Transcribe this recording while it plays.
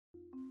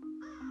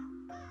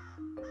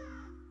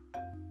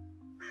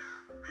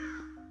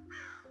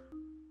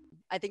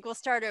I think we'll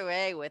start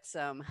away with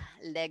some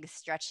leg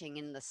stretching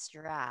in the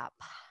strap.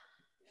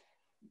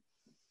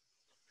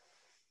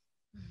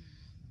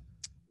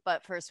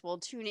 But first, we'll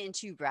tune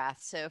into breath.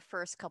 So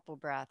first couple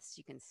breaths,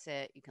 you can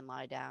sit, you can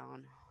lie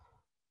down.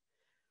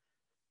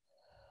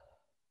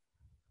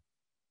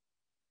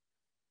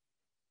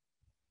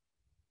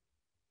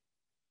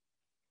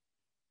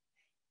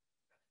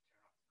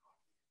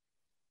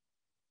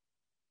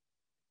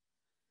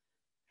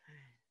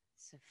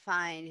 So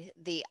find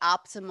the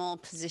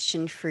optimal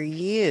position for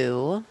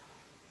you.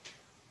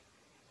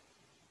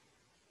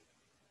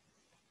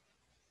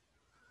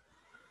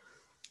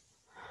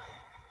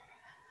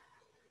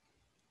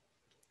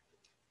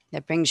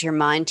 That brings your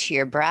mind to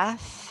your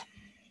breath.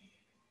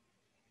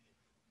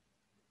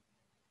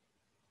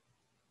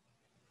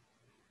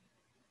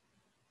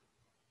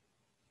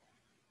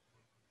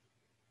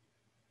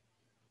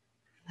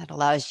 That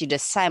allows you to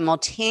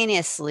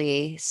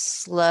simultaneously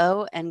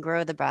slow and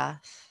grow the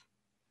breath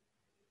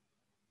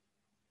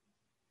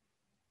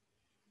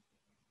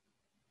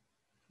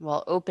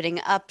while opening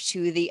up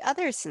to the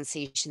other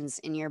sensations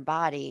in your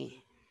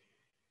body.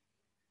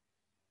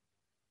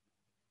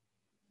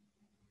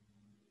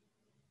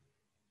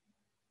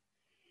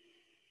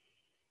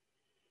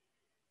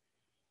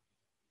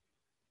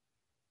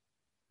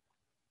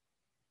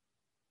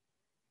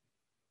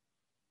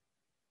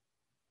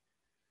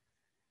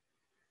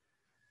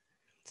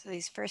 So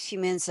these first few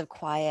minutes of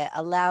quiet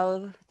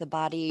allow the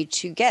body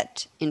to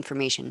get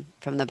information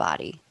from the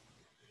body.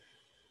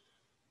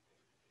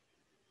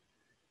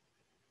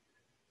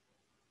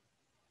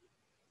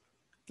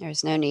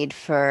 There's no need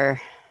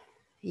for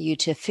you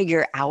to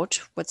figure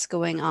out what's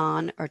going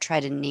on or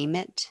try to name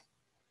it.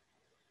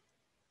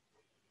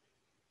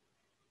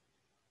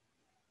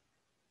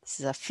 This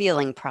is a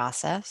feeling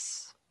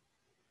process.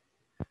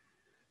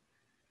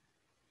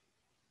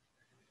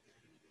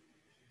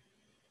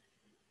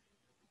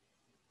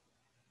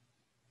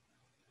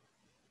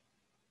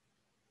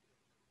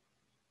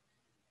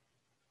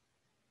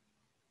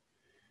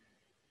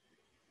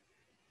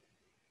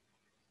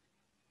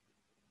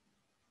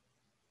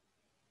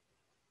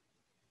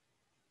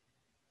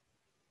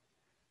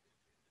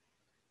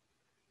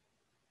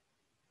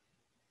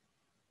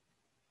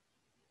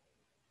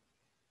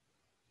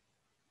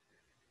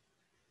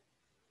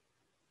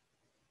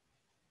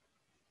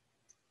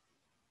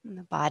 And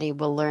the body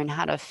will learn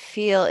how to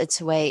feel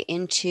its way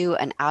into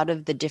and out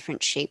of the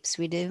different shapes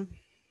we do.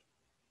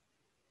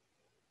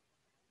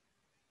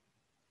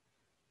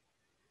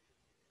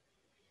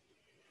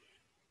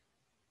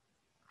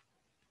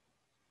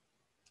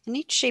 And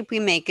each shape we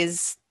make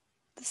is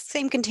the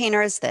same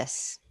container as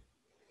this,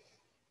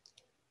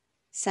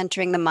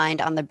 centering the mind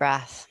on the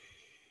breath.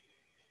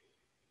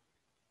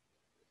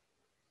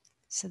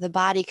 So the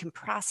body can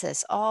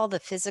process all the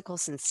physical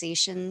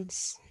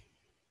sensations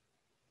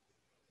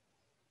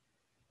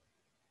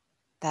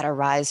that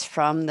arise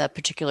from the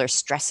particular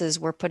stresses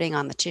we're putting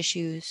on the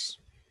tissues,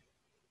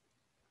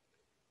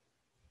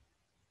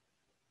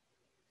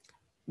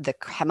 the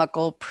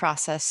chemical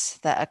process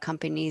that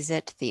accompanies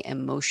it, the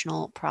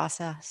emotional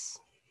process.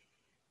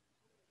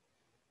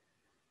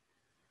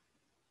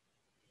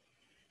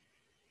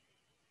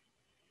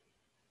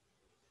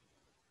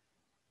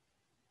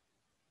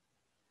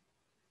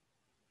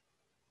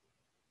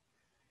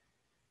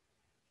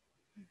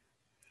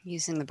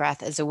 Using the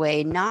breath as a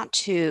way not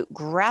to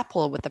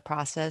grapple with the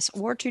process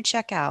or to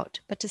check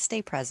out, but to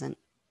stay present.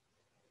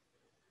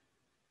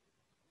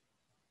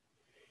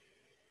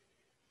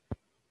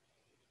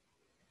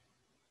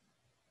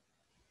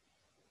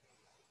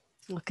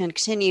 We'll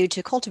continue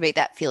to cultivate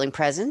that feeling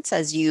presence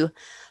as you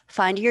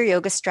find your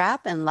yoga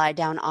strap and lie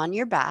down on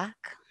your back.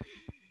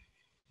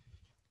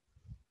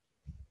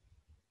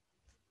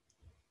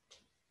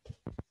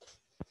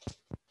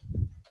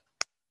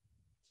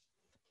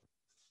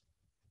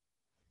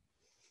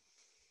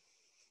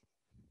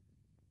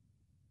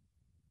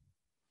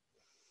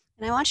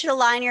 And I want you to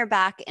line your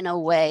back in a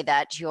way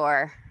that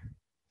your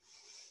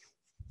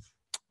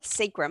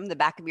sacrum, the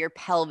back of your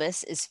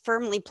pelvis, is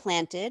firmly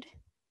planted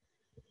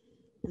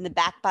and the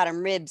back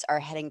bottom ribs are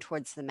heading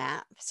towards the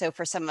mat. So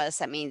for some of us,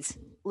 that means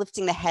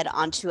lifting the head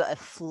onto a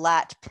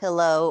flat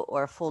pillow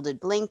or folded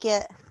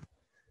blanket.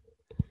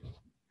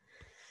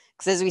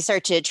 Because as we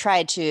start to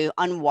try to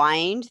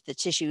unwind the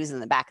tissues in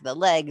the back of the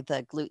leg,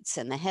 the glutes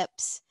and the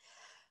hips,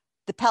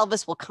 the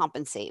pelvis will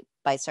compensate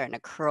by starting to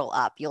curl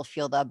up. You'll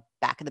feel the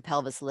back of the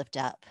pelvis lift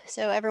up.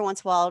 So every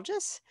once in a while,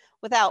 just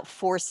without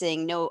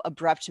forcing, no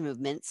abrupt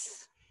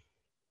movements,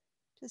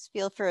 just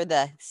feel for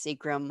the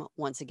sacrum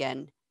once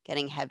again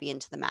getting heavy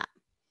into the mat.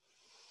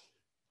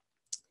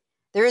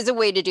 There is a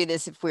way to do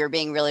this if we were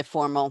being really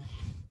formal,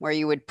 where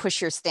you would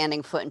push your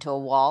standing foot into a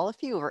wall.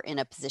 If you were in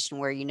a position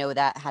where you know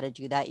that, how to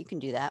do that, you can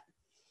do that.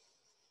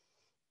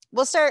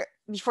 We'll start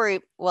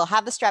we'll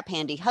have the strap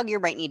handy. Hug your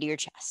right knee to your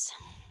chest.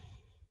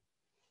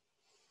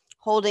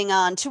 Holding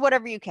on to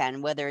whatever you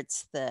can, whether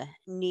it's the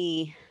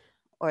knee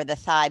or the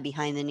thigh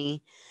behind the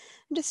knee.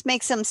 And just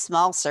make some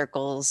small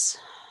circles.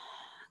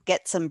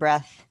 Get some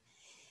breath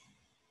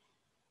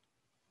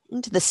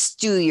into the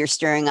stew you're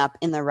stirring up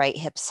in the right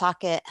hip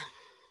socket.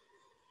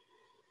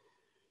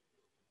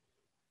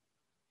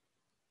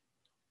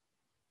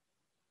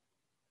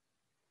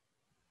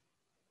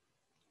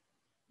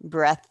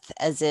 Breath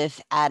as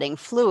if adding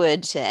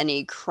fluid to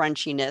any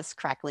crunchiness,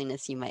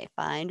 crackliness you might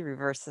find.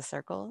 Reverse the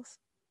circles.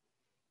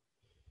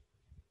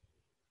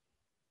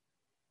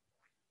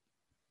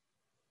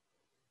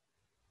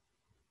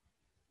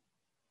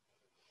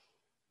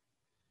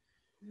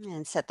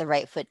 And set the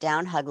right foot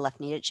down, hug left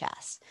knee to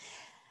chest.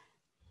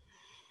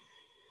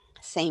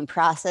 Same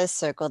process,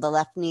 circle the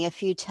left knee a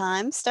few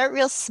times. Start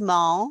real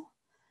small.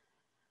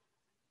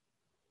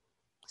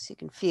 So you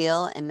can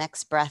feel and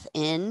next breath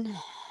in.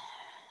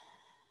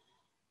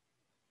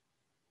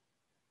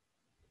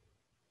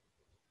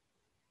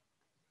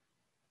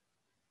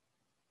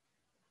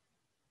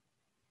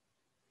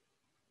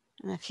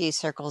 And a few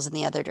circles in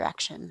the other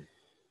direction.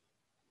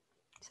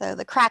 So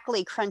the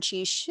crackly,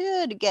 crunchy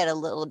should get a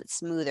little bit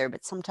smoother,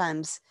 but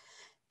sometimes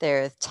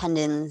there are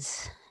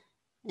tendons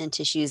and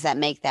tissues that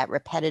make that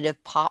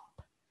repetitive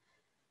pop.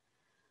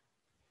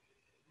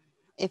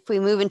 If we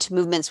move into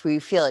movements where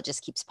you feel it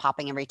just keeps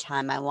popping every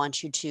time, I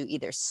want you to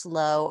either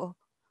slow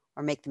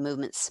or make the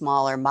movement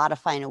smaller,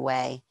 modify in a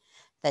way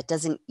that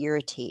doesn't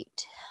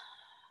irritate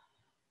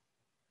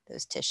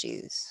those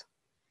tissues.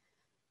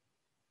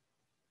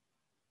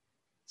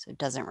 So it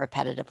doesn't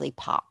repetitively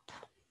pop.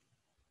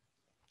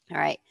 All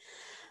right.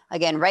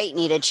 Again, right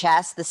knee to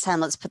chest. This time,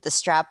 let's put the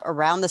strap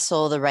around the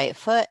sole of the right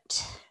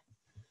foot.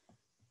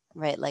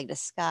 Right leg to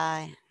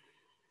sky.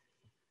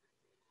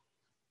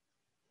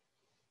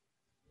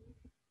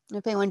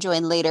 If anyone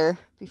joined later,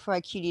 before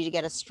I cued you to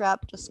get a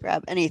strap, just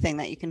grab anything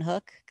that you can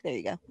hook. There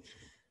you go.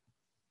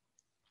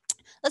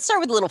 Let's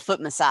start with a little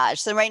foot massage.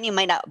 So right knee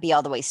might not be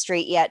all the way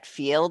straight yet.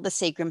 Feel the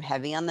sacrum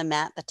heavy on the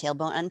mat, the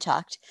tailbone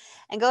untucked.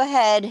 And go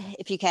ahead,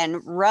 if you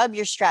can, rub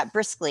your strap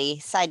briskly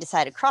side to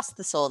side across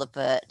the sole of the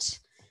foot.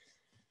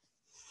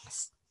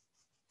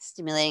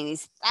 Stimulating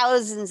these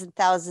thousands and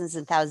thousands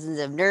and thousands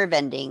of nerve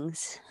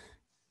endings.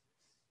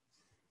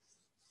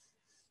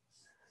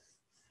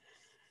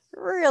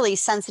 Really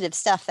sensitive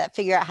stuff that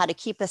figure out how to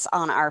keep us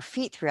on our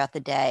feet throughout the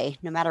day,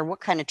 no matter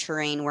what kind of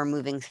terrain we're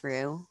moving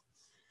through,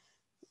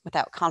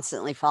 without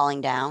constantly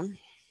falling down.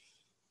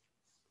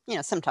 You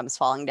know, sometimes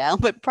falling down,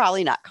 but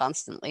probably not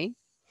constantly.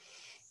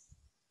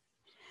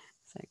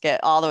 So get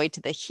all the way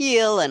to the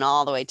heel and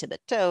all the way to the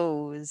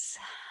toes.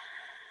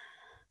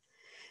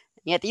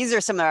 Yet these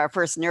are some of our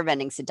first nerve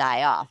endings to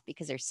die off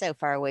because they're so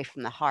far away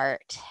from the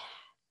heart,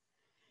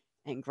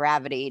 and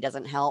gravity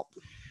doesn't help.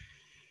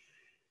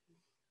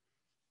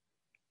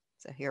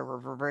 So here we're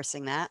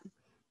reversing that.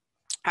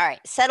 All right,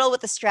 settle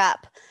with the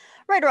strap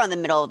right around the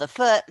middle of the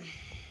foot.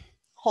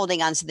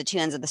 Holding onto the two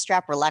ends of the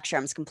strap, relax your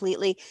arms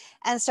completely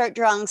and start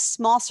drawing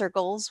small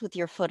circles with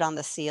your foot on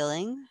the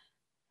ceiling.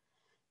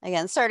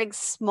 Again, starting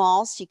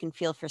small so you can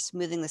feel for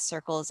smoothing the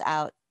circles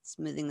out,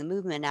 smoothing the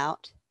movement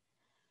out.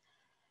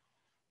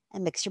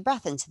 And mix your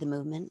breath into the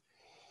movement.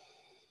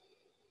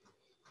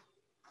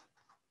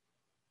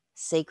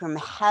 Sacrum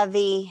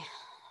heavy,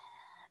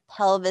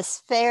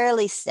 pelvis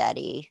fairly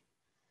steady.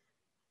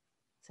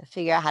 So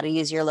figure out how to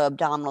use your low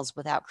abdominals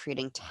without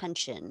creating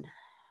tension.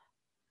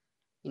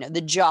 You know,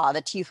 the jaw,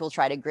 the teeth will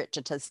try to grit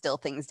to still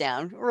things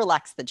down.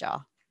 Relax the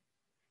jaw.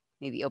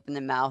 Maybe open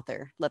the mouth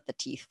or let the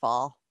teeth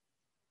fall.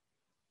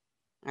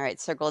 All right,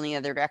 circle in the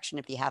other direction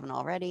if you haven't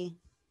already.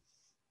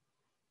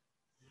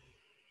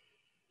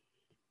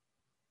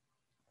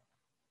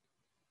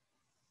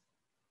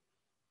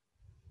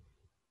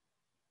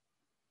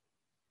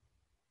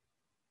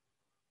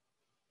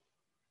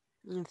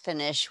 And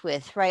finish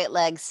with right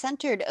leg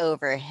centered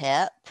over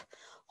hip.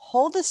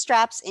 Hold the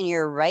straps in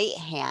your right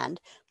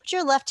hand. Put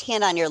your left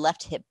hand on your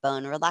left hip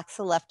bone. Relax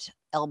the left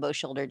elbow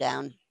shoulder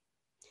down.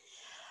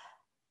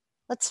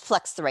 Let's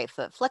flex the right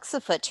foot. Flex the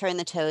foot, turn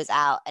the toes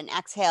out, and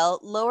exhale.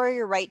 Lower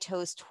your right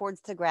toes towards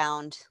the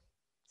ground,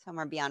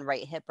 somewhere beyond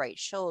right hip, right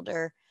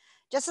shoulder,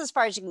 just as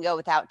far as you can go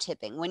without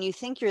tipping. When you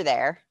think you're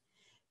there,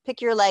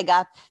 pick your leg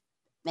up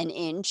an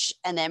inch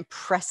and then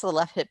press the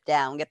left hip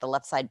down. Get the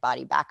left side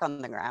body back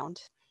on the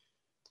ground.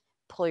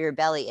 Pull your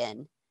belly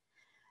in.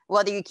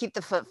 Whether you keep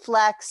the foot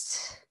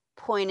flexed,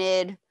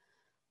 pointed,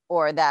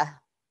 or the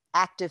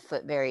active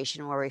foot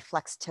variation where we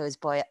flex toes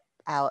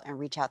out and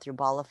reach out through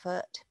ball of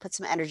foot. Put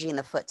some energy in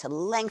the foot to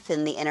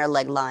lengthen the inner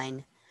leg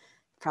line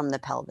from the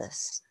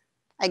pelvis.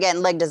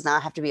 Again, leg does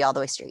not have to be all the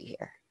way straight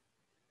here.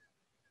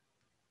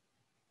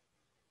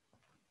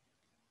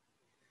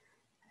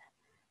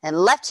 And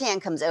left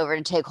hand comes over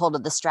to take hold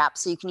of the strap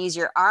so you can use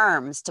your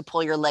arms to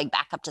pull your leg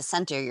back up to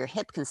center. Your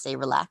hip can stay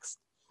relaxed.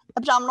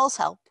 Abdominals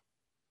help.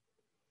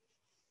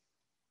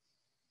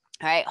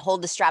 All right,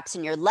 hold the straps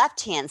in your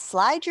left hand.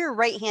 Slide your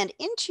right hand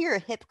into your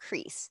hip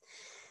crease.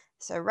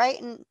 So right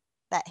in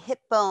that hip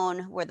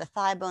bone where the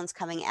thigh bone's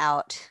coming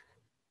out,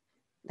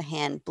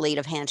 the blade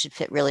of hand should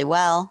fit really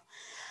well.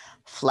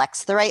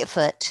 Flex the right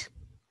foot.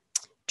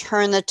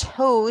 Turn the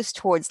toes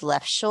towards the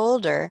left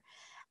shoulder.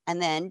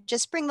 And then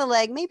just bring the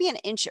leg maybe an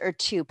inch or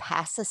two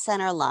past the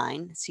center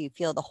line so you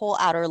feel the whole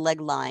outer leg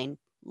line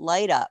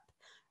Light up.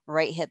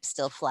 Right hip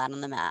still flat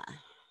on the mat.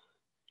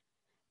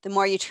 The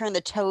more you turn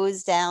the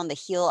toes down, the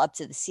heel up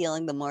to the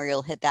ceiling, the more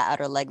you'll hit that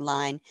outer leg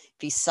line.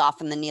 If you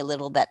soften the knee a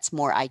little, that's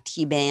more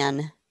IT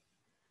band.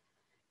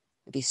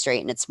 If you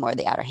straighten, it's more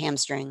the outer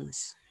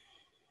hamstrings.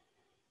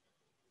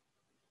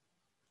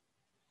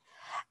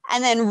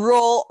 And then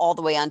roll all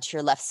the way onto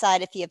your left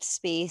side if you have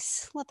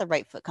space. Let the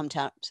right foot come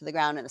down to the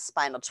ground in a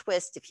spinal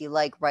twist. If you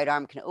like, right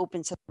arm can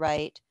open to the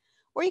right,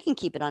 or you can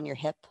keep it on your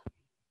hip.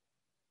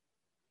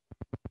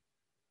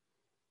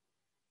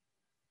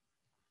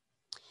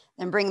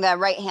 Then bring the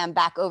right hand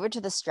back over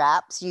to the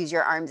straps. Use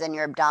your arms and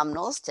your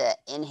abdominals to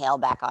inhale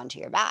back onto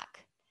your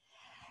back.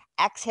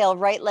 Exhale,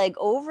 right leg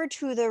over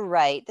to the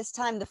right. This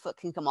time the foot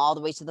can come all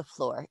the way to the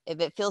floor. If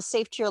it feels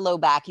safe to your low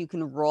back, you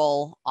can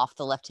roll off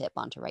the left hip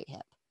onto right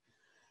hip.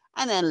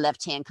 And then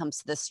left hand comes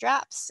to the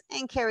straps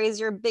and carries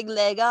your big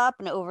leg up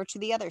and over to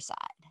the other side.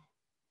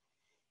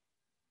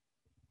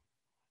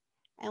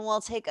 And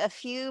we'll take a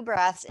few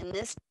breaths in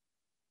this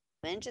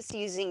moment, just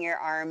using your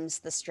arms,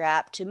 the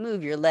strap, to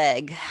move your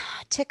leg.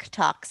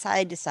 Tick-tock,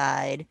 side to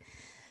side,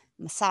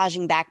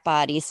 massaging back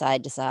body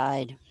side to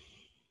side.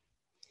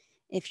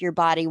 If your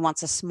body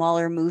wants a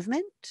smaller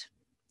movement,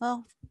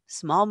 well,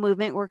 small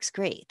movement works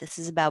great. This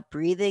is about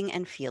breathing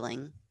and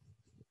feeling.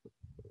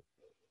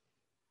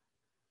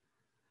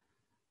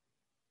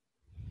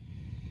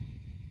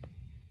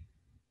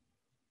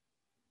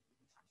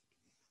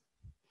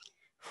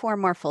 4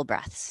 more full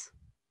breaths.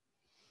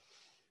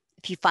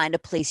 If you find a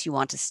place you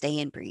want to stay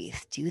and breathe,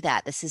 do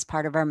that. This is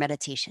part of our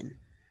meditation.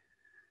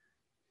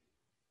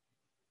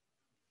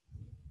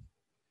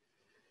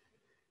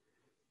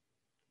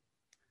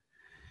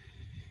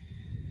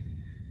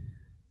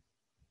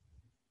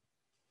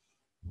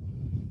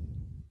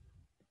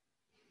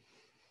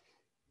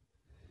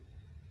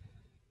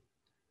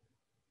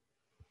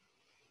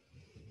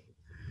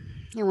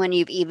 And when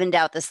you've evened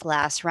out this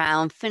last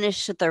round,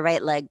 finish with the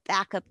right leg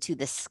back up to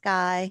the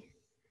sky.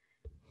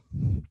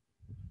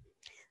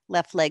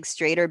 Left leg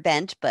straight or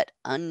bent, but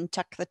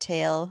untuck the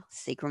tail,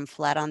 sacrum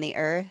flat on the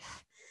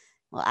earth.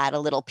 We'll add a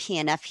little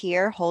PNF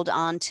here. Hold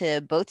on to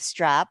both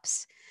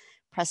straps.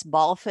 Press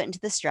ball foot into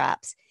the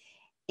straps.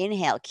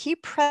 Inhale,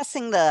 keep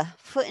pressing the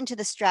foot into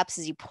the straps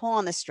as you pull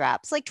on the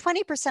straps, like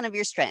 20% of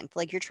your strength,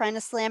 like you're trying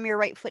to slam your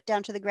right foot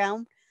down to the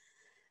ground,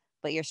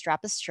 but your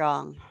strap is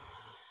strong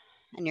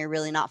and you're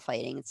really not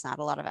fighting. It's not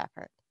a lot of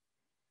effort.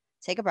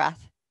 Take a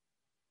breath.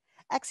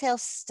 Exhale,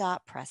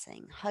 stop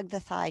pressing. Hug the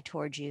thigh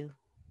towards you.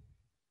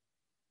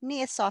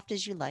 Knee as soft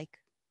as you like.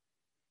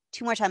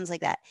 2 more times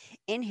like that.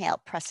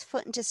 Inhale, press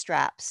foot into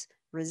straps.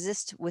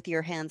 Resist with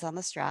your hands on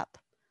the strap.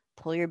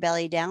 Pull your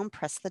belly down,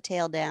 press the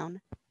tail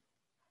down.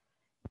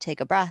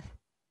 Take a breath.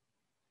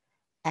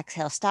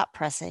 Exhale, stop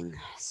pressing.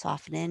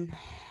 Soften in.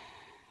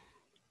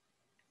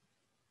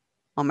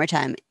 One more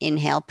time.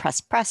 Inhale,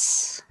 press,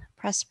 press,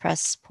 press,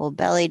 press. Pull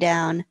belly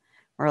down.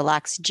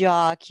 Relax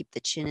jaw. Keep the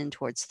chin in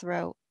towards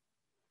throat.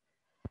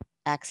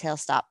 Exhale,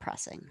 stop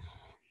pressing.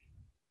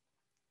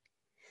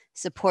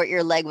 Support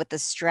your leg with the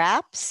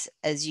straps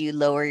as you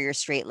lower your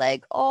straight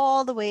leg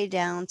all the way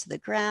down to the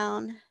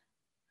ground.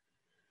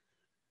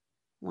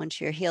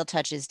 Once your heel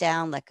touches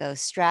down, let go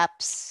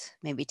straps.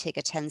 Maybe take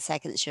a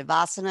 10-second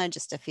Shavasana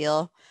just to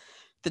feel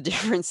the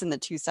difference in the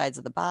 2 sides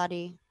of the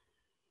body.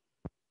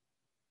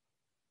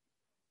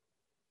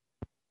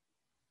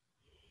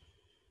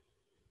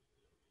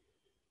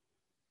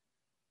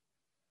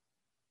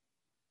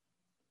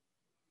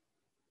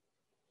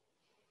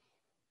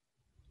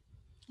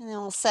 And then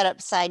we'll set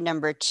up side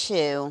number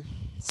 2.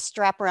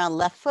 Strap around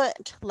left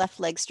foot, left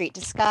leg straight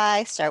to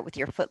sky. Start with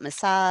your foot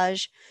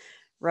massage.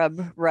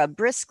 Rub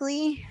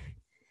briskly.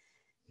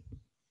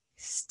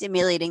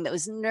 Stimulating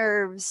those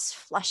nerves,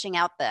 flushing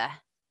out the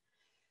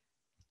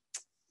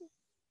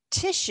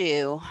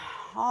tissue,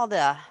 all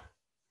the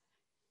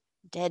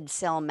dead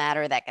cell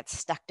matter that gets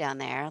stuck down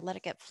there. Let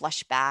it get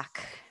flushed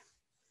back.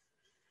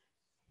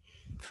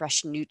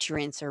 Fresh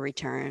nutrients are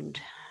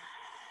returned.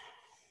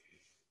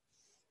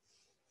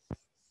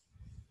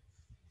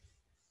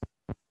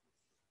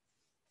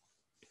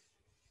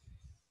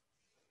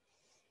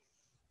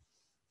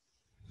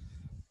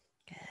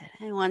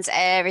 And once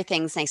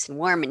everything's nice and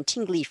warm and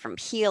tingly from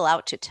heel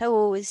out to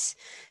toes,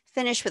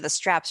 finish with the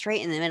straps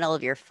right in the middle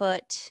of your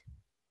foot.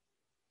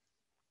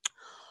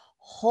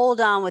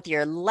 Hold on with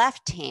your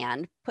left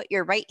hand. Put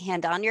your right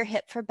hand on your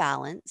hip for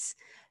balance.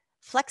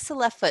 Flex the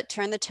left foot,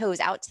 turn the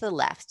toes out to the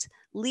left.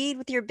 Lead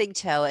with your big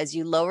toe as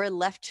you lower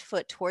left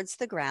foot towards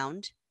the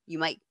ground. You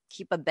might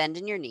keep a bend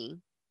in your knee.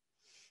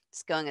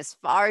 It's going as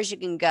far as you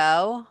can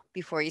go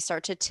before you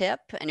start to tip,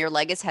 and your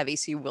leg is heavy,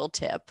 so you will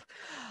tip.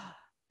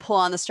 Pull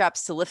on the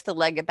straps to lift the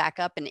leg back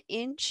up an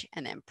inch,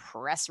 and then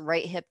press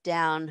right hip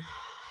down.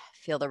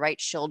 Feel the right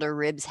shoulder,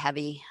 ribs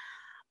heavy.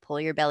 Pull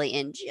your belly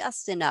in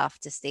just enough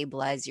to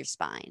stabilize your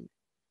spine.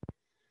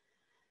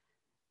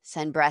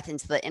 Send breath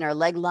into the inner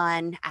leg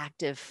line.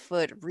 Active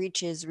foot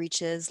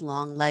reaches,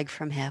 long leg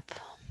from hip.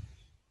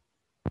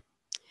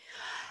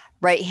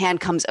 Right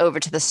hand comes over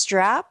to the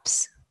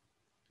straps.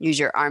 Use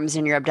your arms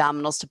and your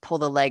abdominals to pull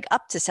the leg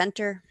up to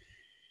center.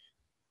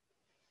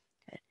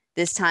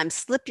 This time,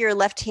 slip your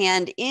left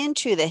hand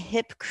into the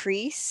hip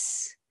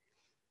crease.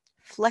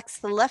 Flex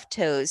the left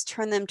toes,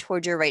 turn them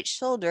toward your right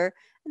shoulder,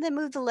 and then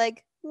move the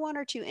leg 1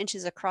 or 2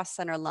 inches across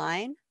center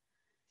line.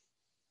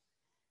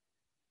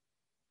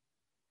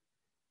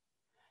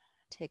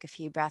 Take a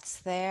few breaths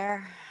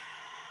there.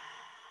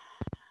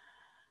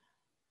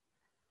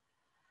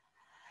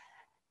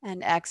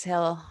 And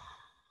exhale.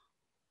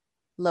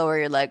 Lower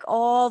your leg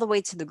all the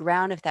way to the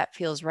ground if that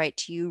feels right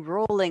to you,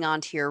 rolling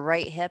onto your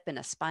right hip in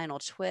a spinal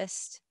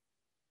twist.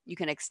 You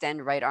can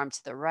extend right arm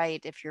to the right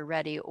if you're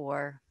ready,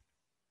 or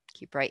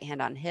keep right hand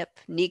on hip.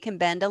 Knee can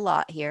bend a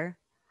lot here.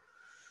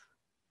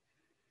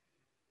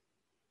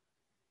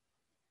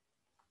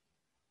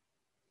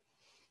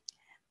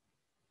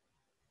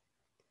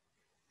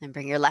 And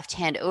bring your left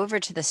hand over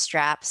to the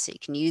strap so you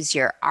can use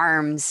your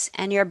arms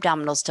and your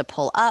abdominals to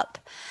pull up.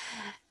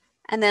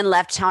 And then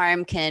left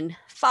arm can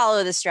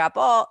follow the strap,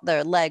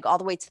 the leg all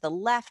the way to the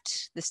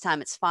left. This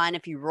time it's fine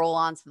if you roll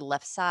onto the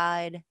left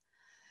side.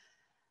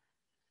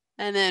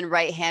 And then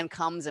right hand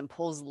comes and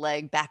pulls the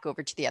leg back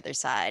over to the other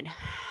side.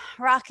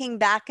 Rocking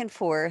back and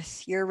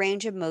forth, your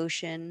range of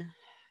motion,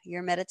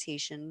 your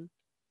meditation.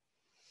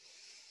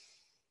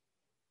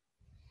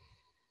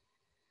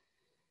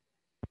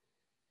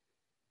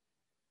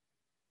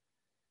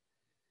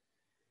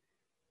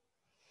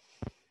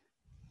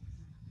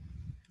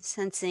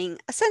 Sensing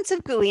a sense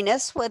of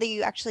gooiness, whether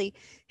you actually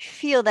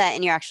feel that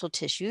in your actual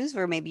tissues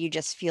or maybe you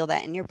just feel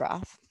that in your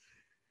breath.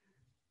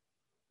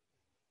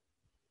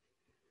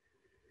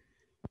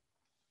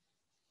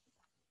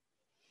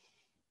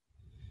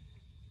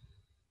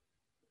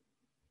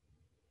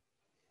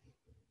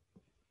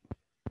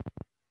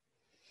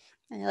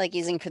 I like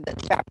using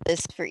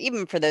this for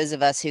even for those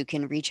of us who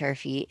can reach our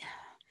feet,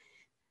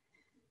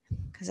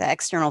 because that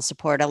external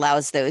support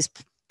allows those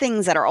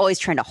things that are always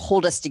trying to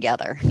hold us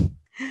together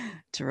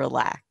to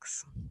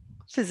relax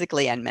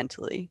physically and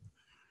mentally.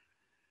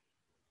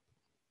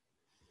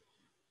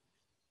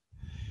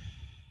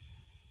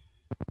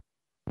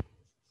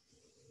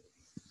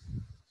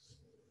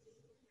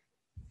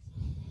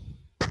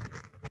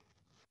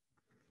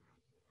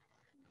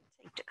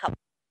 Take a couple.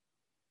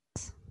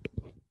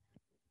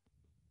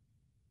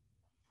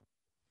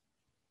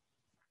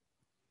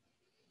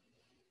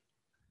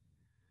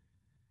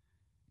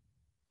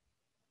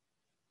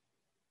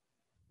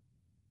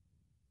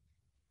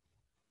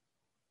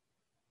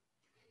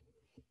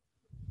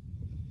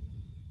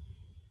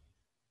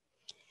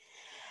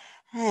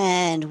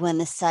 And when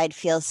the side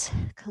feels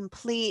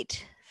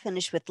complete,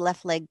 finish with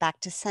left leg back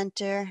to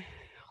center,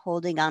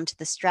 holding onto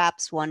the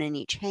straps, one in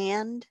each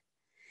hand.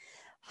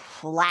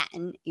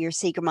 Flatten your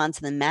sacrum onto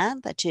the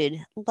mat. That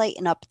should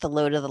lighten up the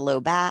load of the low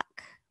back.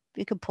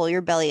 You can pull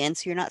your belly in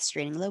so you're not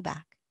straining low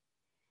back.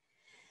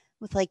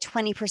 With like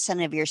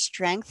 20% of your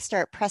strength,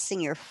 start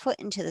pressing your foot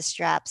into the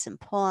straps and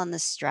pull on the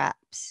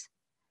straps.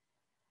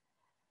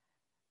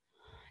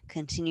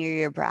 Continue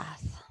your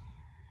breath.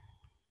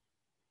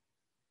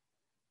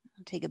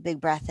 Take a big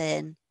breath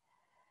in.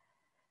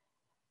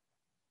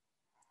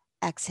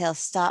 Exhale,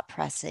 stop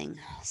pressing,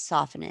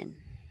 soften in.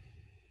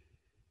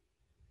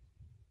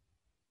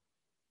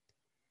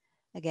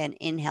 Again,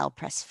 inhale,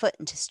 press foot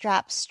into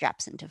straps,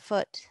 straps into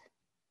foot.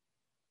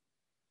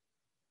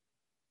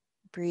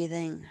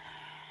 Breathing.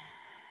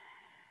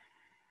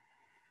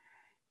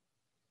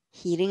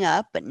 Heating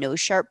up, but no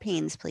sharp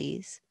pains,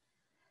 please.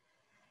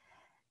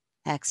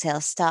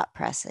 Exhale, stop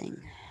pressing,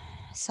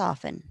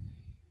 soften.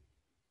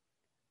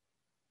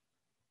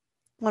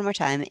 One more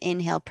time.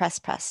 Inhale, press,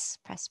 press,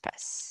 press,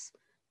 press.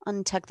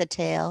 Untuck the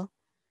tail.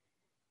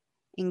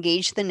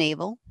 Engage the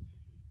navel.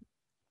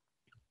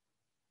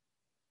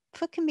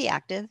 Foot can be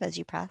active as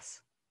you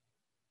press.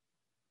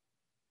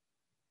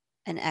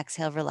 And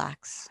exhale,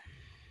 relax.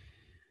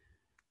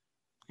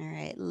 All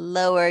right,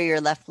 lower your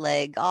left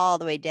leg all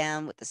the way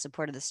down with the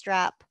support of the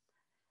strap.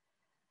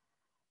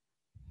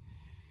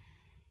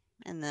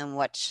 And then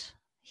watch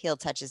heel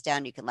touches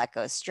down. You can let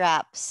go of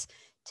straps.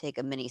 Take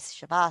a mini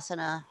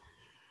Shavasana.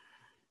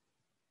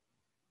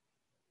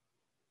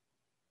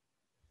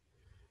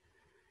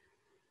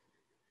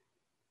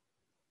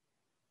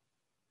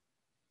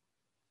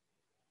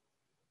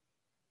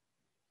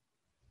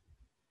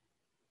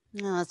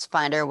 Now let's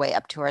find our way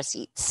up to our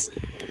seats.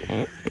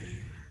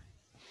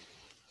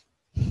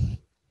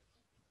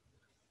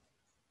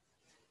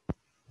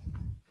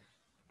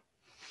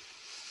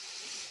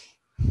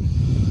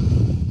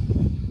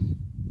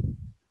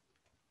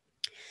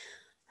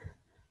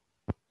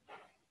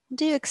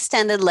 Do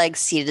extended leg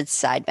seated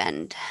side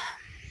bend.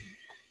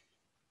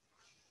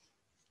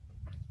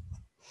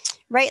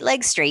 Right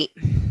leg straight.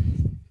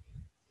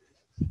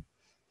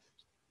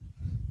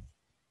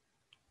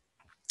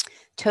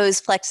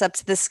 Toes flex up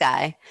to the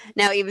sky.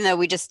 Now, even though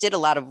we just did a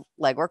lot of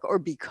leg work, or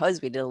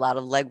because we did a lot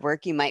of leg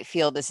work, you might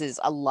feel this is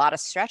a lot of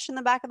stretch in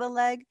the back of the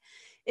leg.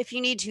 If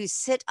you need to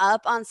sit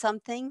up on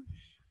something,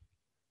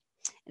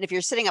 and if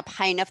you're sitting up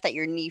high enough that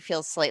your knee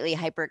feels slightly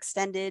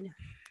hyperextended,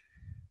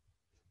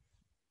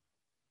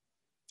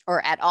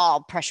 or at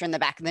all pressure in the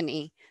back of the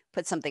knee,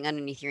 put something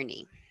underneath your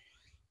knee.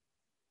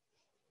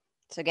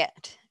 So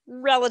get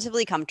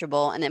relatively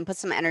comfortable and then put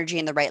some energy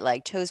in the right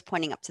leg, toes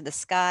pointing up to the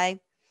sky.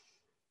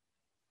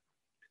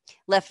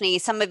 Left knee,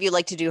 some of you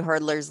like to do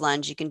hurdler's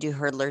lunge. You can do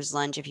hurdler's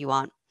lunge if you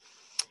want.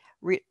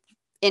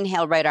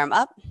 Inhale, right arm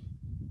up.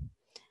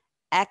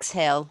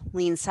 Exhale,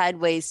 lean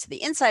sideways to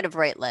the inside of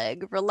right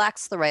leg.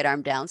 Relax the right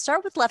arm down.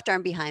 Start with left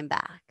arm behind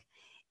back.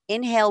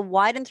 Inhale,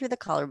 widen through the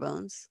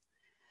collarbones.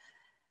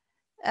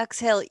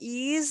 Exhale,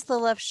 ease the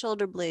left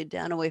shoulder blade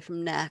down away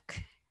from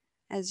neck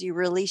as you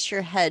release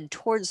your head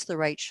towards the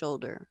right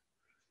shoulder.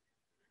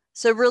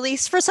 So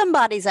release, for some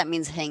bodies, that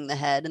means hang the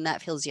head, and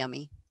that feels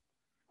yummy.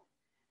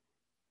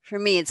 For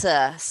me, it's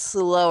a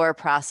slower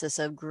process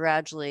of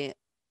gradually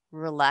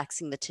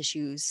relaxing the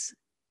tissues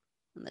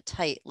on the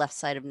tight left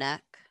side of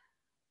neck.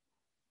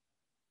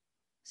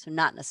 So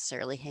not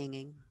necessarily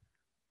hanging.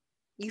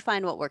 You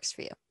find what works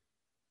for you.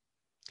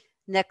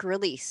 Neck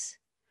release.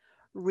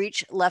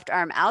 Reach left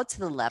arm out to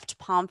the left,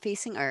 palm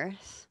facing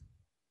earth.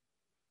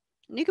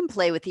 And you can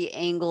play with the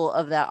angle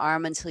of that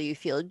arm until you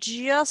feel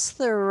just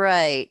the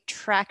right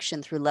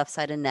traction through left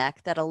side of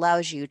neck that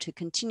allows you to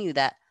continue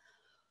that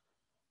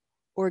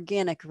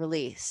organic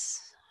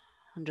release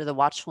under the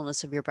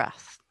watchfulness of your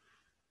breath.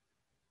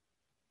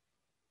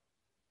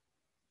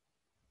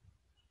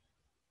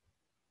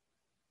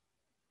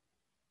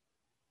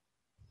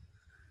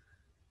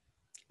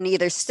 And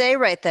either stay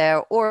right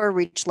there or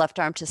reach left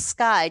arm to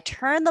sky,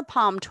 turn the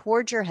palm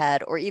towards your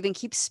head, or even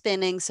keep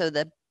spinning so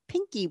the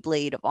pinky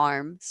blade of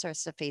arm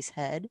starts to face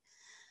head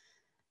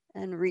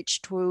and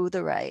reach to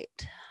the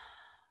right.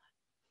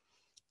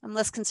 I'm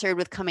less concerned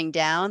with coming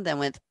down than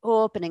with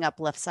opening up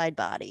left side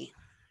body.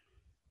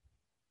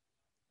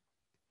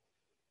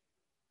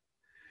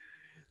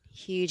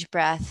 Huge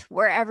breath,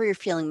 wherever you're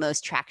feeling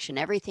most traction,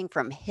 everything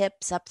from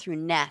hips up through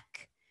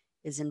neck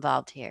is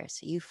involved here.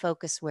 So you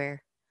focus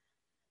where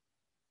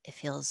it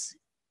feels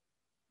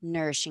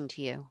nourishing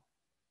to you,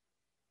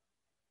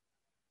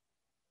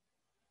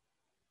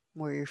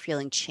 where you're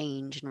feeling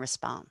change and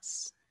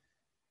response.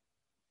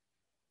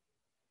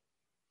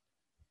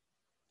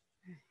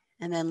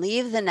 And then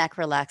leave the neck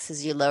relaxed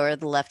as you lower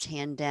the left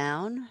hand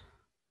down.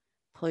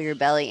 Pull your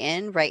belly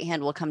in. Right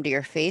hand will come to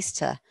your face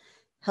to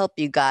help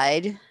you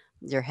guide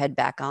your head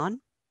back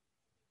on.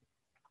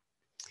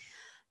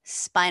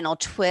 Spinal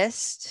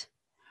twist.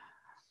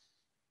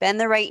 Bend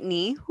the right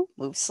knee.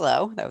 Move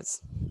slow. That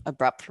was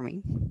abrupt for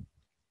me.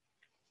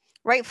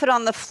 Right foot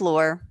on the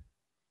floor.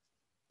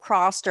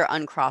 Crossed or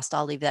uncrossed,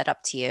 I'll leave that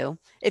up to you.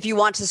 If you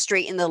want to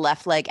straighten the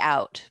left leg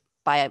out,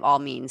 by all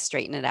means,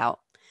 straighten it out.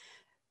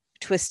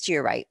 Twist to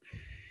your right.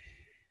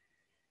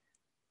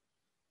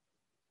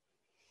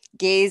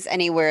 Gaze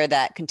anywhere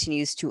that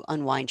continues to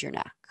unwind your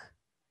neck.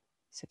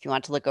 So if you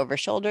want to look over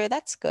shoulder,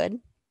 that's good,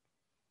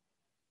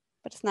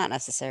 but it's not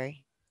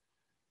necessary.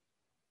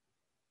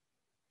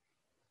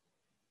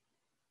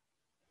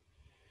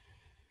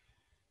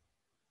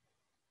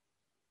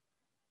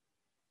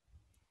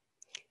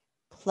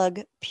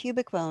 Plug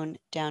pubic bone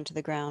down to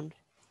the ground.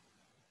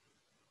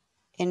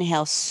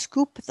 Inhale,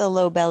 scoop the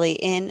low belly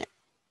in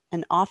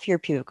and off your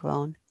pubic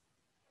bone.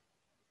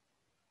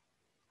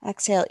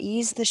 Exhale,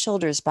 ease the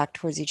shoulders back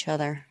towards each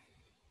other.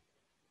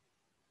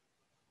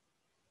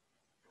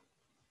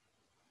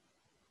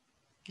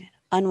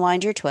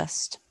 Unwind your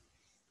twist.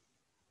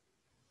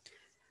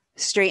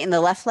 Straighten the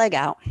left leg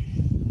out.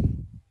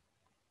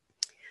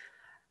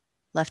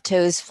 Left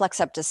toes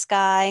flex up to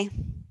sky.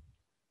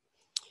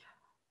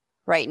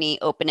 Right knee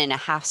open in a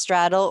half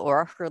straddle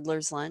or a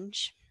hurdler's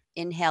lunge.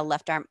 Inhale,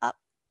 left arm up.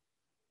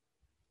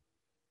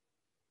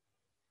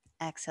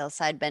 Exhale,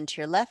 side bend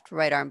to your left,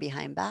 right arm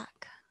behind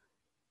back.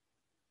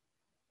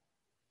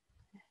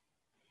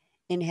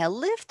 Inhale,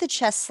 lift the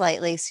chest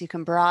slightly so you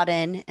can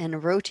broaden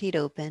and rotate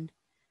open.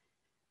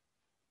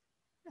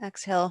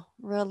 Exhale,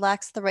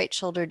 relax the right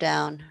shoulder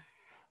down.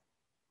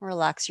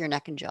 Relax your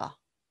neck and jaw.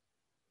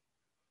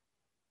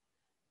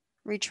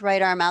 Reach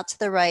right arm out to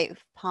the right,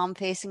 palm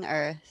facing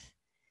earth.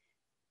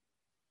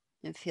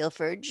 And feel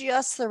for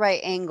just the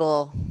right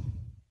angle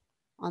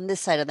on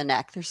this side of the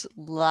neck. There's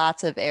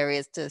lots of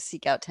areas to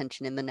seek out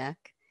tension in the neck.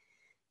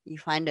 You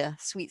find a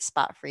sweet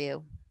spot for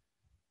you.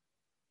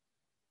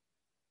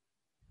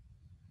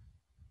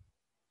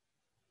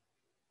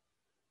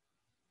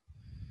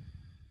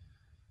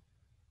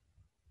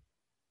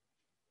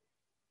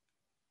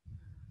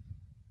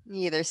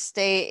 You either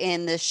stay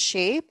in this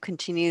shape,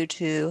 continue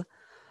to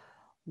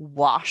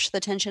wash the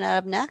tension out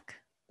of neck,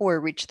 or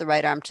reach the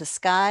right arm to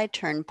sky,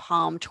 turn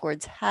palm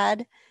towards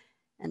head,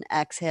 and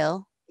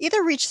exhale.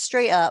 Either reach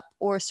straight up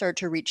or start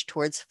to reach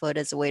towards foot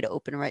as a way to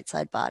open right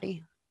side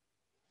body.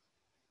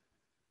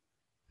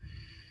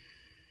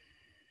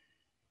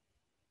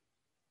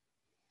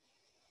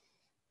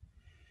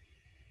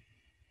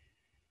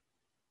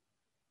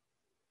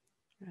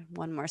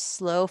 One more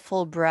slow,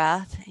 full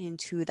breath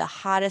into the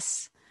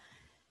hottest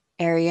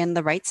area in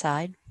the right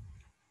side.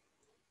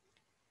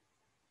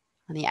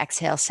 On the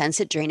exhale, sense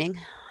it draining.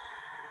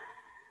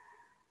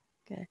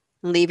 Good.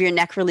 Leave your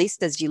neck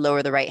released as you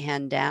lower the right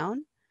hand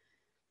down.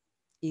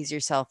 Ease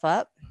yourself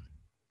up.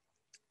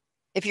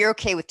 If you're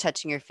okay with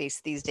touching your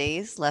face these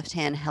days, left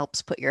hand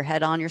helps put your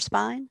head on your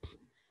spine.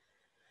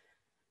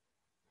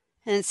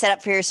 And set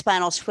up for your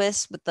spinal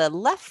twist with the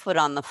left foot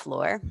on the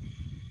floor.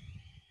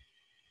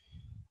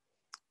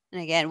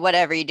 And again,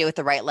 whatever you do with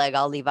the right leg,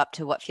 I'll leave up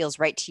to what feels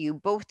right to you.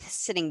 Both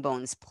sitting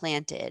bones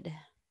planted.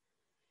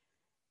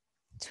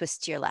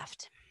 Twist to your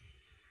left.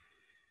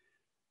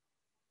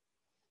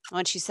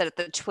 Once you set up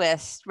the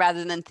twist,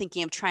 rather than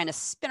thinking of trying to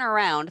spin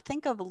around,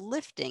 think of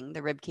lifting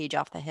the rib cage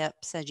off the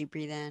hips as you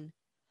breathe in.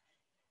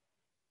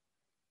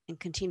 And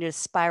continue to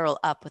spiral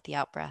up with the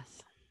out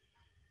breath.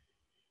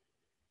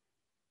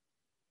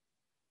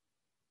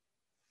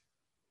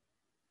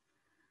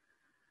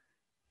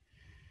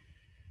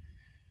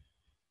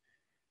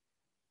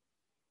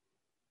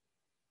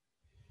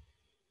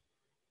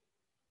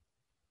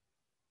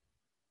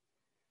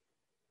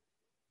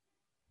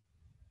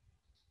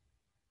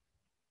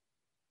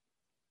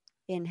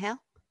 Inhale.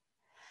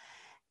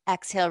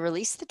 Exhale,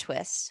 release the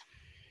twist.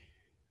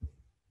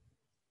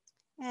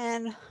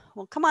 And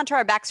we'll come onto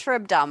our backs for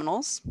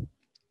abdominals.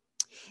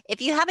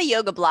 If you have a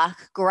yoga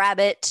block, grab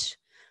it.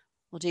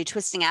 We'll do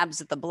twisting abs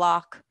at the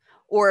block.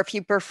 Or if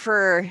you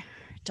prefer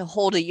to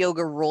hold a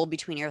yoga roll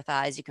between your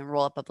thighs, you can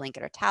roll up a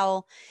blanket or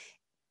towel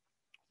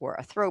or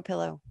a throw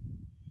pillow.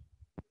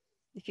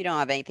 If you don't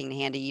have anything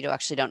handy, you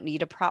actually don't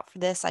need a prop for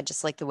this. I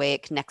just like the way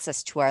it connects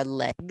us to our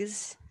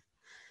legs.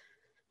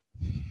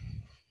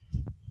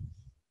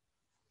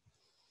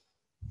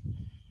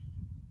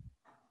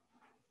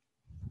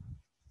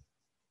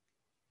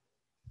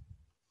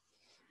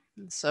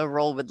 So a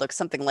roll would look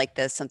something like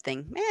this,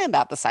 something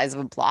about the size of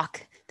a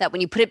block, that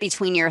when you put it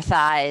between your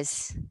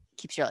thighs,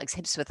 keeps your legs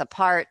hips width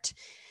apart.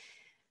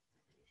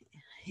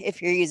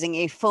 If you're using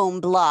a foam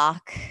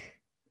block,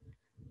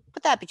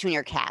 put that between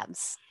your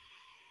calves.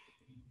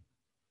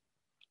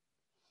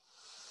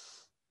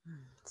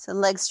 So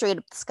legs straight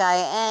up the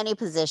sky, any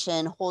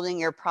position, holding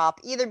your prop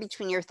either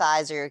between your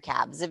thighs or your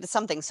calves. If it's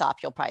something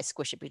soft, you'll probably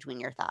squish it between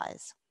your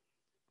thighs.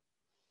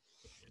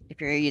 If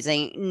you're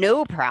using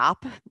no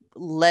prop,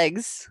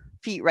 legs,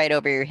 feet right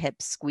over your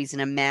hips, squeeze an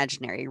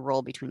imaginary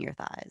roll between your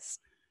thighs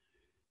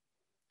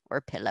or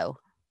pillow.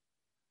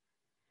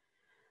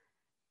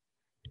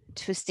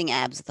 Twisting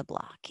abs with a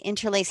block.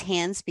 Interlace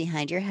hands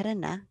behind your head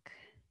and neck.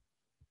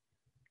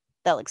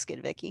 That looks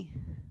good, Vicky.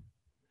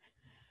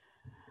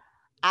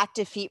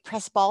 Active feet,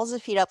 press balls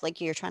of feet up like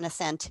you're trying to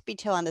stand tippy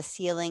toe on the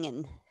ceiling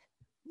and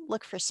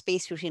look for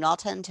space between all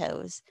 10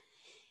 toes.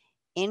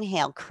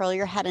 Inhale, curl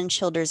your head and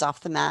shoulders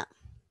off the mat.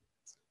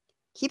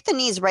 Keep the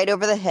knees right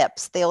over the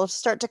hips. They'll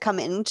start to come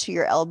into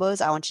your elbows.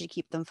 I want you to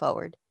keep them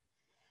forward.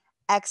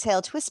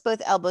 Exhale, twist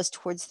both elbows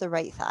towards the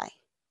right thigh.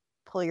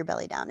 Pull your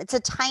belly down. It's a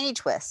tiny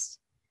twist.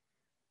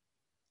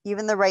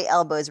 Even the right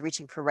elbow is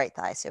reaching for right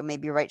thigh, so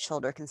maybe right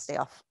shoulder can stay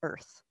off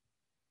earth.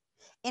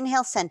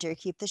 Inhale, center,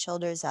 keep the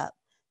shoulders up.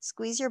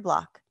 Squeeze your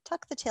block,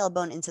 tuck the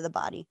tailbone into the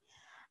body.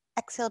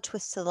 Exhale,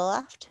 twist to the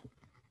left,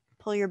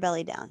 pull your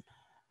belly down.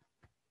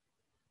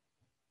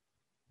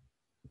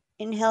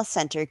 Inhale,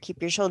 center, keep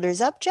your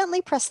shoulders up,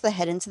 gently press the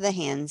head into the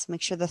hands,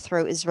 make sure the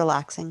throat is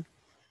relaxing.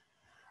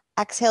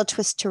 Exhale,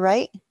 twist to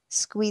right,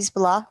 squeeze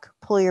block,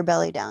 pull your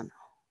belly down.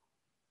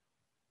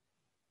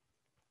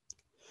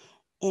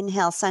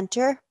 Inhale,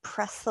 center,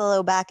 press the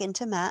low back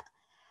into mat.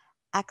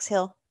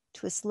 Exhale,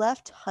 twist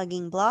left,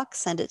 hugging block,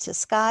 send it to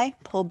sky,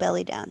 pull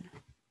belly down.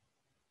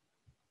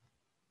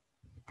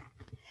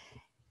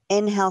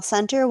 Inhale,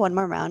 center, one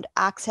more round.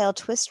 Exhale,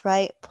 twist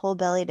right, pull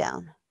belly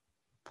down.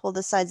 Pull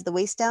the sides of the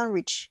waist down,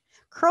 reach,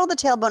 curl the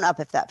tailbone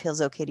up if that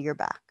feels okay to your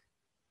back.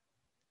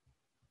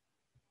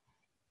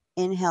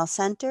 Inhale,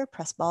 center,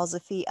 press balls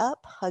of feet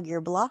up, hug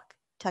your block,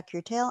 tuck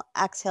your tail.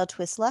 Exhale,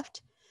 twist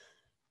left.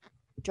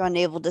 Draw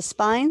navel to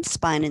spine,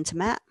 spine into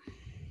mat.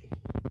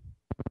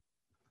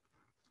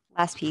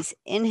 Last piece,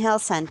 inhale,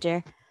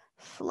 center,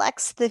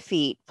 flex the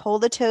feet, pull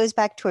the toes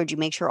back towards you.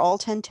 Make sure all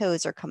 10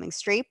 toes are coming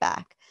straight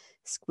back.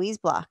 Squeeze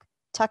block,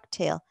 tuck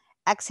tail.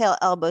 Exhale,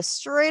 elbows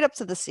straight up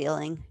to the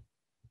ceiling.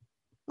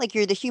 Like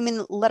you're the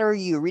human letter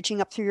U,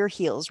 reaching up through your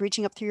heels,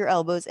 reaching up through your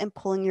elbows and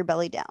pulling your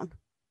belly down.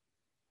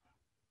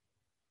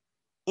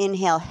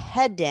 Inhale,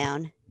 head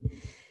down,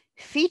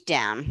 feet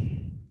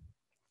down.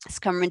 Let's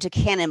come into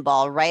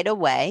cannonball right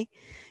away.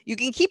 You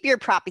can keep your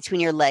prop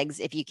between your legs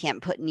if you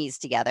can't put knees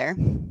together.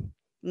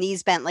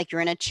 Knees bent like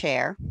you're in a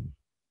chair.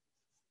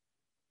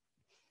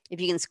 If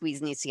you can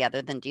squeeze knees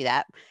together, then do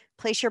that.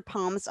 Place your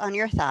palms on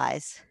your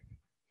thighs.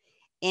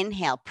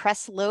 Inhale,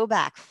 press low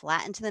back,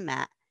 flat into the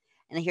mat.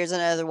 And here's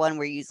another one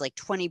where you use like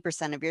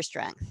 20% of your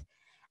strength.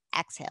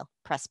 Exhale,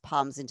 press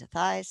palms into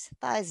thighs,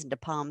 thighs into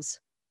palms.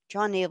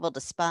 Draw navel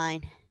to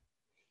spine.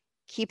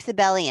 Keep the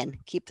belly in.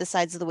 Keep the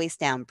sides of the waist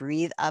down.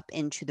 Breathe up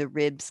into the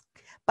ribs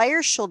by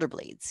your shoulder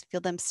blades.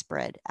 Feel them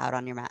spread out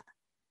on your mat.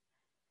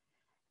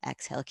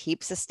 Exhale,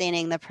 keep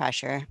sustaining the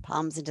pressure.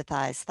 Palms into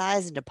thighs,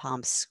 thighs into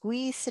palms.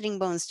 Squeeze sitting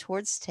bones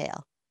towards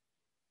tail.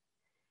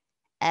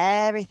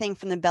 Everything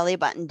from the belly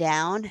button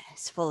down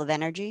is full of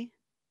energy.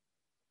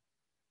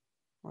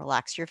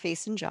 Relax your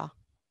face and jaw.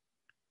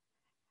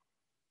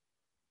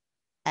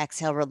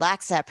 Exhale,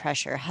 relax that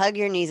pressure. Hug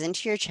your knees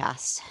into your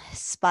chest.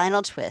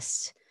 Spinal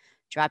twist.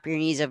 Drop your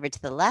knees over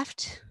to the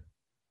left.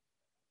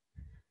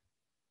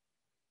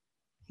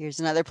 Here's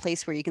another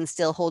place where you can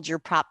still hold your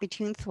prop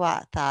between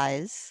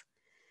thighs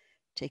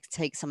to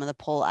take some of the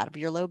pull out of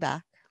your low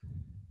back.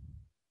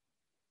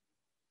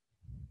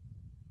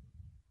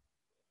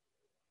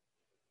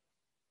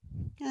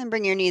 And then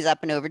bring your knees up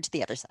and over to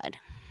the other side.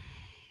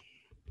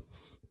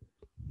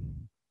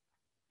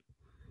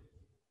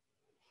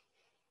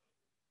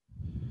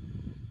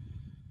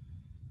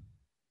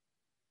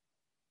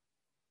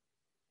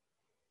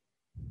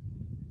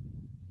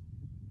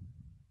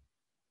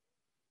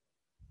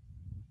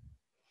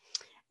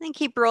 Then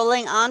keep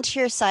rolling onto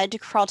your side to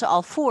crawl to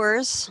all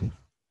fours.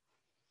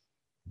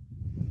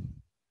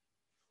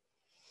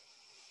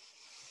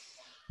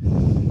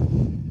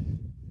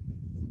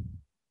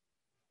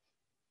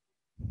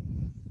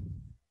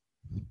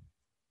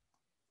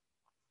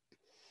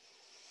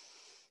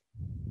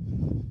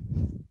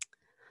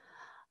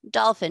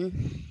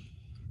 Dolphin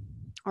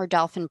or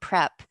dolphin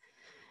prep.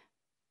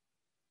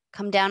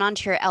 Come down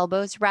onto your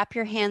elbows, wrap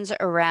your hands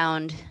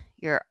around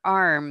your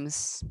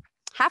arms,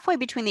 halfway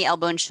between the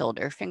elbow and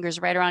shoulder,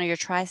 fingers right around your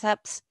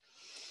triceps.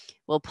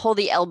 We'll pull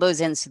the elbows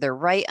in so they're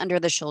right under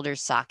the shoulder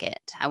socket.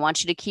 I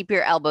want you to keep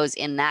your elbows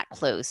in that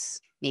close,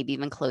 maybe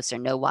even closer,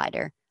 no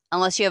wider,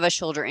 unless you have a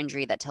shoulder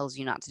injury that tells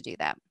you not to do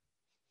that.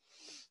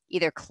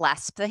 Either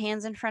clasp the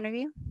hands in front of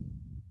you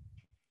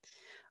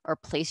or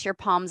place your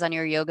palms on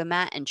your yoga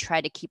mat and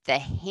try to keep the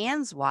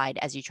hands wide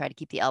as you try to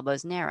keep the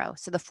elbows narrow.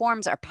 So the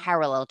forms are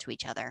parallel to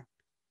each other,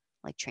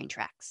 like train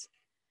tracks.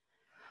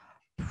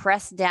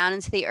 Press down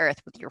into the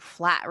earth with your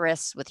flat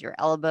wrists, with your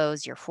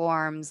elbows, your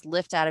forearms.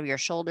 Lift out of your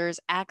shoulders.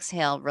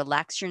 Exhale,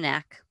 relax your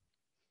neck.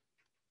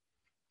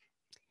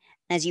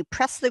 As you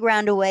press the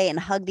ground away and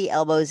hug the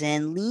elbows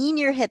in, lean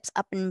your hips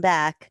up and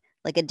back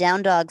like a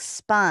down dog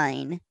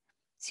spine.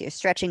 So you're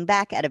stretching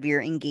back out of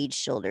your engaged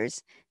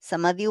shoulders.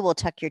 Some of you will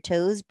tuck your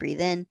toes,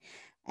 breathe in,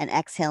 and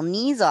exhale,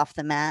 knees off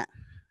the mat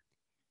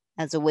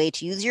as a way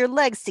to use your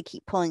legs to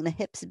keep pulling the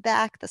hips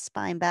back, the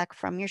spine back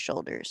from your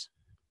shoulders.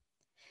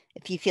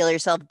 If you feel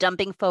yourself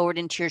dumping forward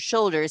into your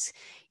shoulders,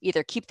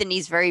 either keep the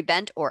knees very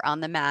bent or on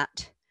the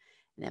mat,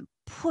 and then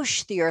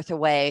push the earth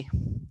away.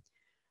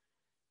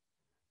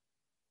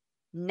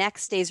 Neck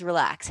stays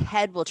relaxed.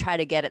 Head will try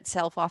to get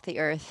itself off the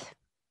earth.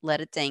 Let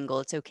it dangle.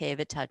 It's okay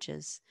if it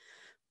touches.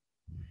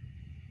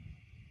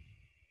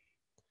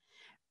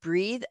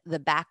 Breathe the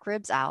back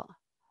ribs out.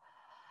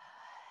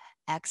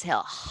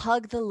 Exhale,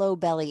 hug the low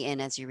belly in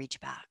as you reach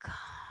back.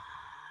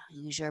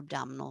 Use your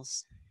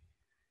abdominals.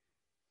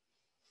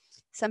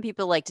 Some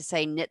people like to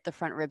say knit the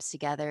front ribs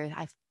together.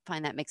 I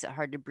find that makes it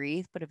hard to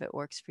breathe, but if it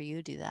works for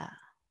you, do that.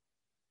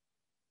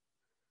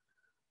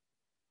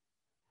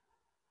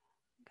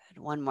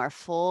 Good. One more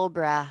full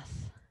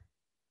breath.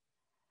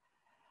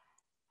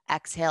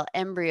 Exhale,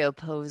 embryo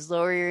pose.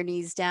 Lower your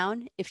knees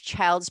down. If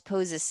child's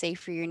pose is safe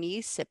for your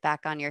knees, sit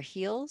back on your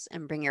heels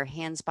and bring your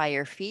hands by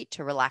your feet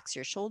to relax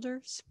your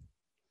shoulders.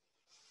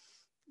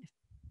 If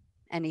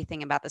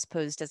anything about this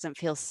pose doesn't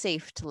feel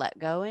safe to let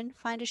go in,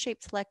 find a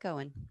shape to let go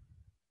in.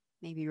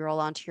 Maybe roll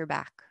onto your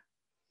back.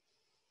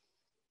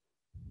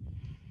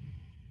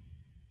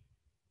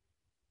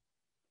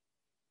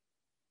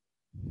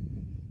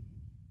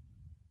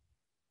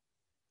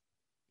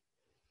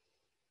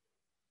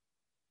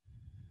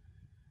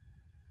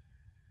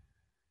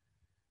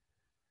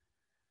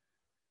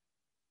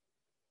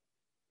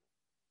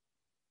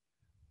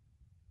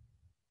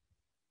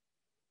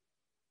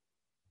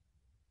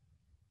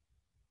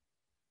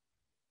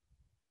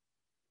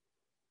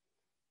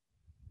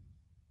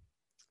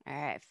 All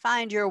right,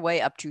 find your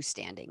way up to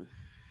standing.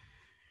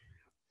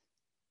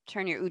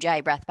 Turn your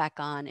Ujjayi breath back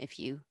on if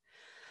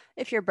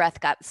your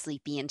breath got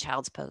sleepy in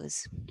child's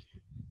pose.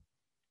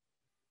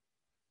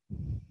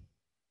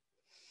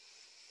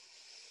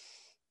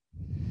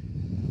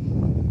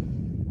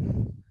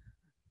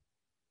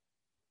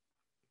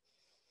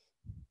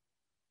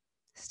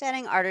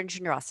 Standing Ardha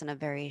Chandrasana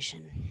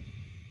variation.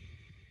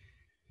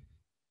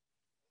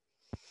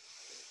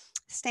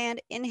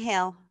 Stand,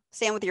 inhale,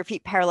 stand with your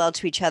feet parallel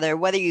to each other,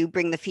 whether you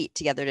bring the feet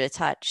together to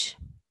touch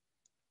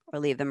or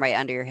leave them right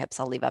under your hips,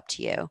 I'll leave up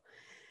to you.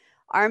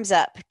 Arms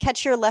up,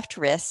 catch your left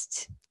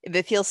wrist. If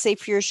it feels safe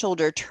for your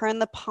shoulder, turn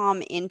the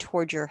palm in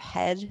toward your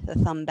head, the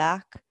thumb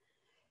back.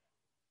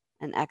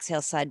 And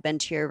exhale, side bend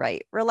to your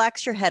right.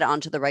 Relax your head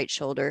onto the right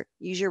shoulder.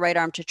 Use your right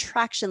arm to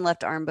traction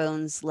left arm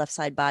bones, left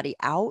side body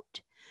out.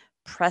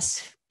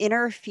 Press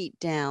inner feet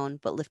down,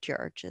 but lift your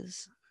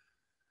arches.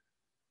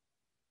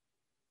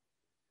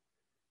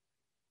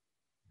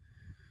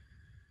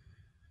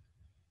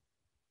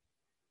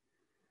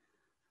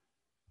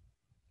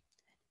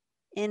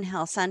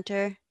 Inhale,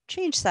 center,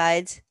 change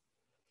sides.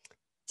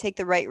 Take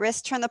the right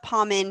wrist, turn the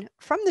palm in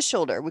from the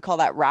shoulder. We call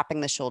that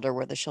wrapping the shoulder,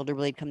 where the shoulder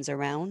blade comes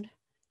around.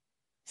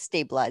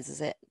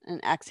 Stabilizes it.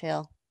 And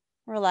exhale,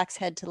 relax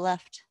head to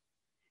left.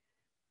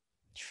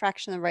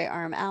 Traction the right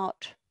arm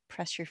out.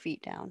 Press your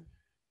feet down.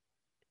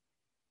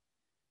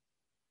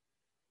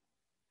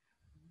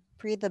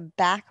 Breathe the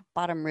back,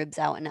 bottom ribs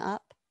out and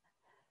up.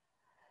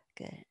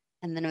 Good.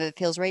 And then if it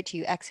feels right to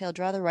you, exhale,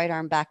 draw the right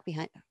arm back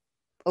behind,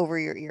 over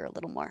your ear a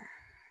little more.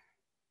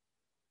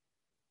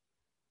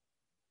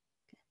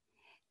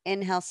 Good.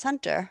 Inhale,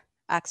 center.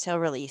 Exhale,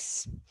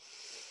 release.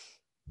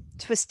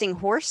 Twisting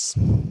horse.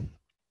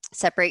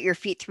 Separate your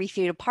feet 3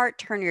 feet apart.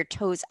 Turn your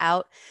toes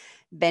out.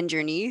 Bend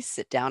your knees.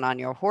 Sit down on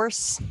your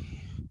horse.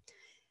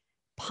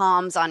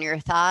 Palms on your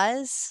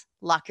thighs.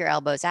 Lock your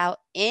elbows out.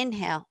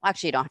 Inhale.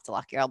 Actually, you don't have to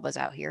lock your elbows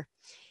out here.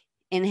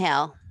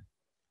 Inhale.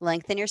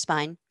 Lengthen your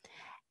spine.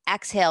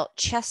 Exhale,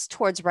 chest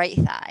towards right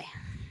thigh.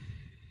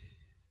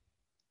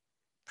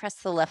 Press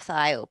the left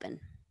thigh open.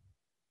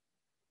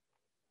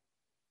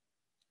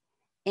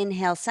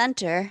 Inhale,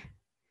 center.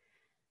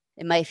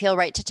 It might feel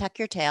right to tuck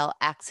your tail.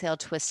 Exhale,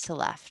 twist to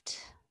left.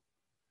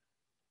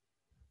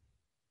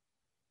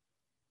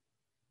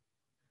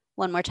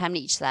 One more time to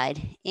each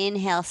side.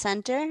 Inhale,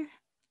 center.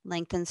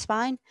 Lengthen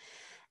spine.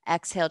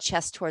 Exhale,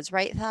 chest towards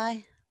right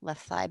thigh.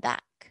 Left thigh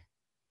back.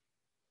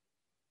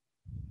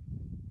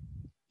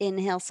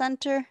 Inhale,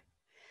 center.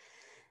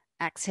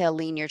 Exhale,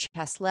 lean your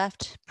chest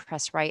left.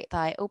 Press right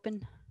thigh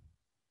open.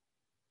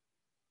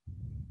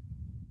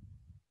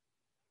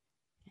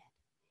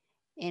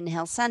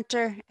 Inhale,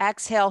 center.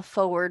 Exhale,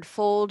 forward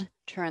fold.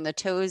 Turn the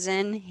toes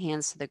in,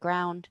 hands to the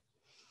ground.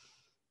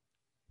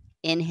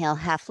 Inhale,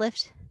 half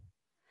lift.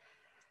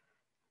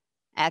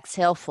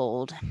 Exhale,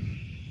 fold.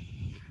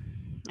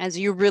 As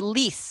you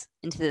release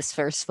into this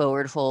first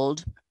forward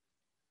fold,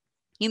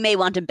 you may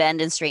want to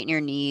bend and straighten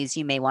your knees.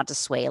 You may want to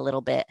sway a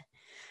little bit.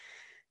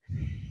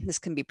 This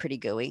can be pretty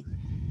gooey.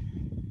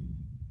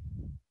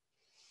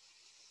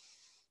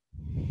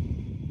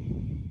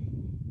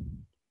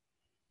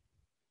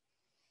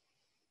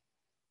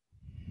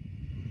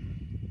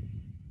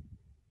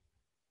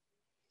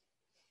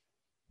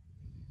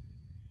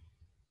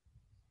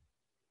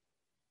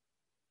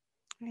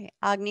 All right,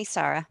 Agni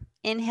Sara.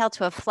 Inhale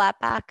to a flat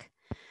back.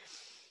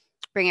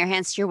 Bring your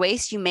hands to your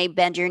waist. You may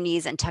bend your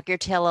knees and tuck your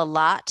tail a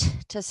lot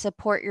to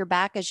support your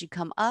back as you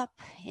come up.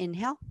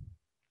 Inhale.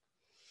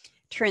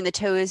 Turn the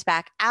toes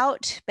back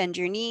out. Bend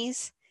your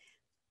knees.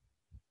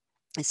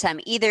 This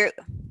time either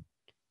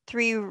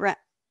 2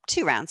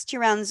 rounds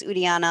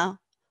Uddiyana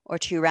or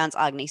 2 rounds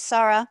Agni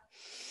Sara.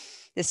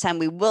 This time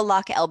we will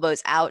lock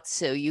elbows out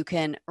so you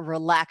can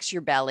relax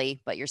your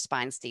belly, but your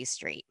spine stays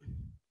straight.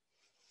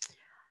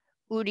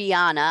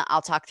 Uddiyana,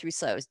 I'll talk through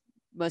slow.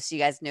 Most of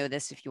you guys know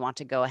this. If you want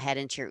to go ahead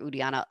into your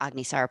Uddiyana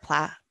Agni Sara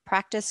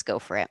practice, go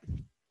for it.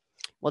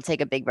 We'll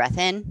take a big breath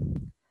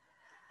in.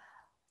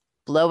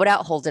 Blow it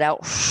out, hold it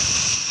out.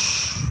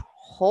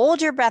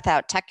 Hold your breath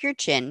out, tuck your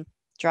chin,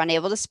 draw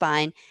navel to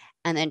spine,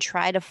 and then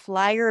try to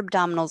fly your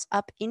abdominals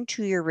up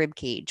into your rib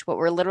cage. What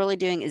we're literally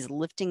doing is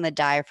lifting the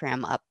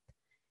diaphragm up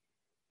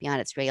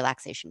beyond its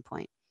relaxation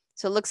point.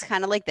 So it looks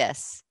kind of like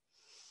this.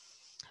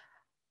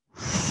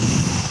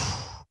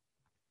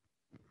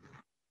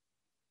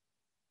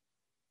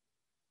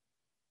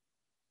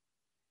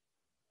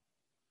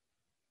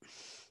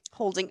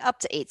 Holding up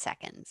to 8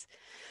 seconds.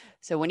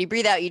 So when you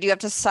breathe out, you do have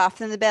to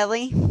soften the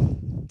belly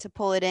to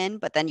pull it in,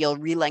 but then you'll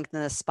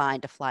re-lengthen the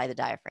spine to fly the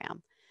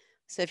diaphragm.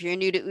 So if you're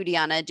new to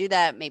Uddiyana, do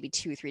that maybe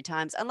 2 or 3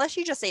 times, unless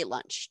you just ate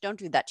lunch. Don't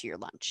do that to your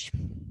lunch.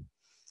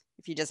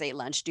 If you just ate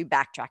lunch, do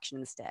back traction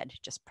instead.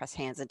 Just press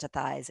hands into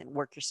thighs and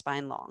work your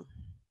spine long.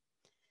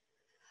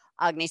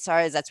 Agni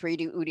Sara, that's where you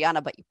do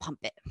Uddiyana, but you pump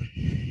it.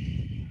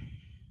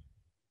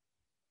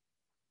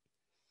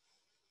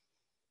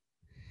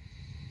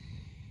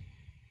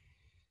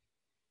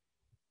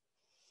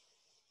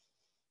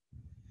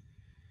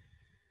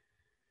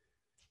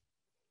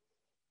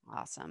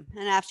 Awesome.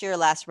 And after your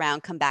last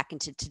round, come back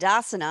into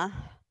Tadasana.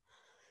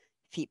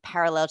 Feet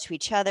parallel to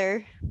each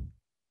other,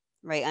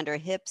 right under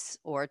hips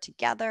or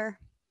together.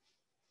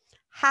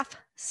 Half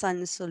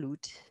sun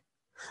salute.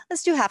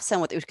 Let's do half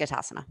sun with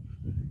Utkatasana.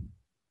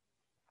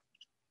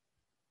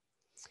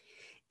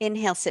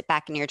 Inhale, sit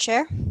back in your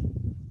chair.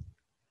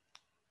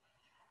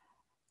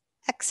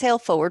 Exhale,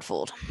 forward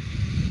fold.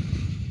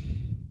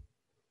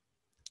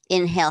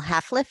 Inhale,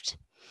 half lift.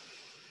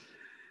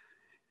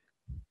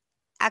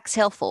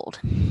 Exhale, fold.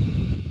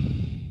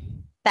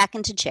 Back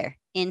into chair.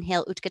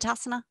 Inhale,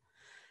 Utkatasana.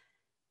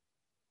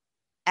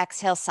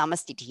 Exhale,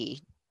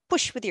 Samastiti.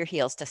 Push with your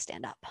heels to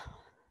stand up.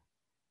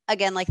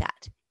 Again, like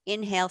that.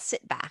 Inhale,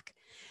 sit back.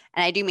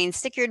 And I do mean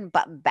stick your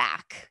butt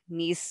back.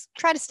 Knees,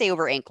 try to stay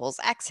over ankles.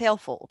 Exhale,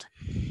 fold.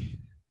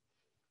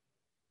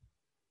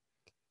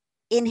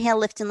 Inhale,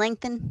 lift and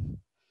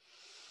lengthen.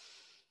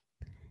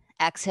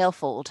 Exhale,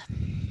 fold.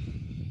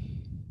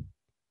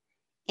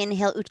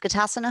 Inhale,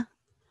 Utkatasana.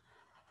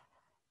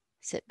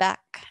 Sit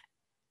back.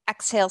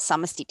 Exhale,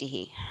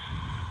 Samastitihi.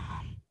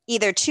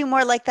 Either 2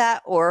 more like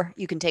that, or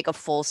you can take a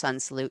full sun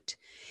salute.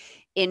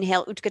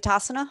 Inhale,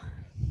 Utkatasana.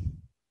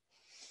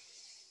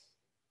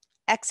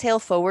 Exhale,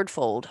 forward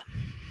fold.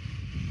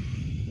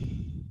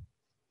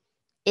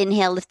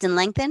 Inhale, lift and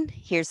lengthen.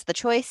 Here's the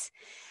choice.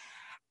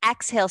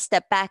 Exhale,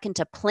 step back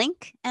into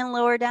plank and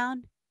lower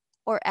down,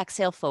 or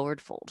exhale,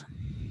 forward fold.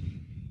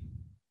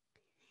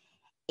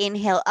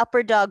 Inhale,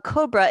 upward dog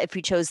cobra if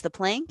you chose the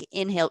plank.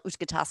 Inhale,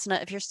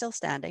 Utkatasana if you're still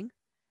standing.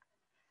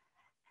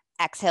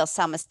 Exhale,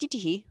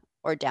 Samastitihi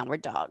or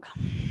downward dog.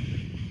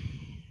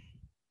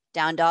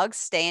 Down dog,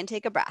 stay and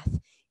take a breath.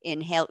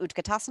 Inhale,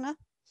 Utkatasana.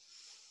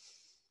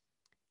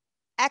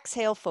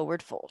 Exhale,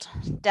 forward fold.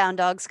 Down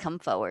dogs, come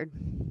forward.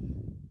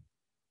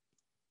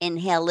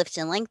 Inhale, lift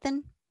and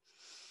lengthen.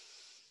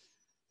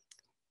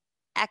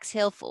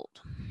 Exhale,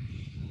 fold.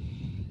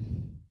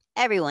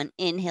 Everyone,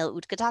 inhale,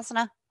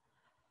 Utkatasana.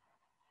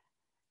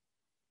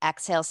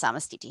 Exhale,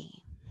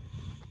 Samastitihi.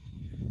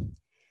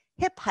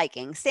 Hip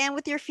hiking. Stand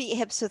with your feet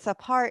hips width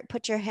apart.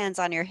 Put your hands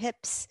on your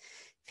hips.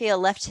 Feel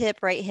left hip,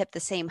 right hip the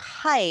same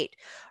height.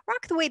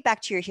 Rock the weight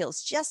back to your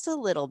heels just a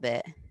little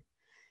bit.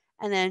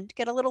 And then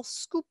get a little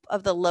scoop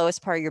of the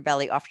lowest part of your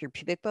belly off your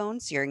pubic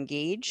bones. You're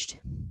engaged.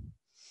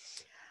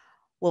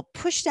 We'll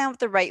push down with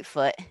the right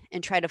foot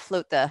and try to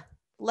float the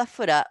left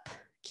foot up,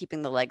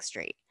 keeping the leg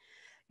straight.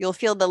 You'll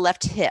feel the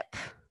left hip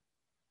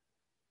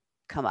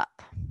come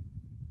up.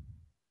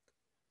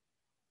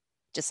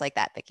 Just like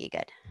that, Vicky.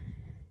 Good.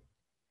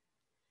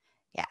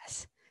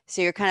 Yes.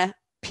 So you're kind of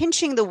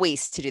pinching the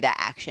waist to do that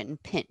action.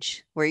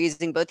 Pinch. We're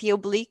using both the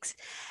obliques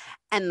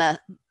and the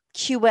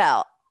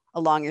QL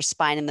along your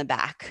spine in the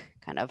back,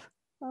 kind of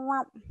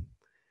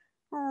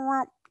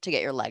to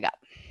get your leg up.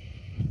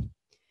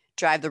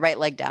 Drive the right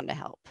leg down to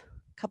help.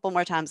 A couple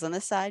more times on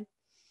this side.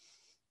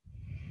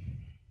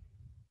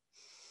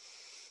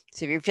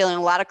 So if you're feeling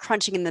a lot of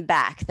crunching in the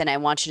back, then I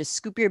want you to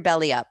scoop your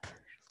belly up,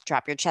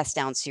 drop your chest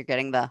down so you're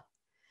getting the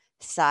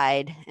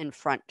side and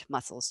front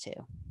muscles too.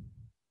 All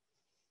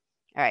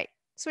right,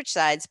 switch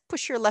sides,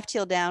 push your left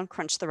heel down,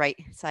 crunch the right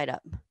side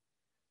up.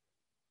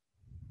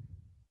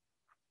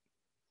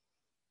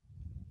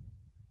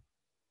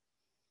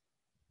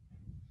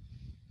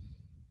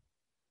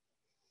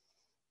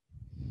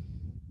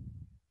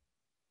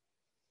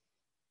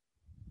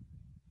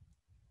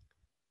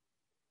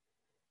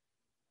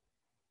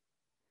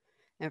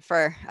 And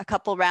for a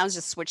couple rounds,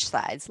 just switch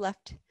sides,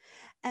 left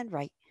and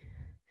right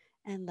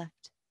and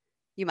left.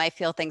 You might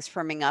feel things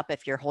firming up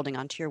if you're holding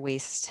onto your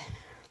waist.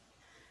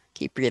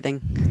 Keep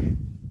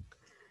breathing.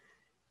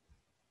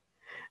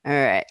 All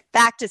right,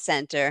 back to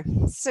center.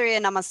 Surya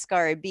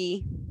Namaskara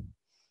B.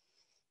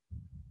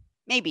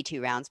 Maybe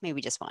 2 rounds,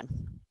 maybe just 1.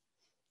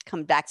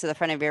 Come back to the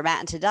front of your mat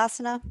in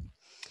Tadasana.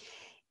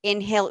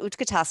 Inhale,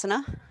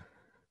 Utkatasana.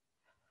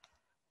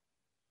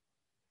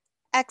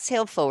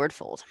 Exhale, forward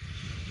fold.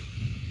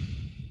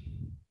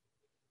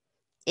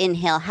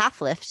 Inhale,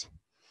 half lift.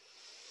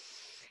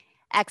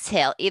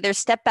 Exhale, either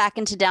step back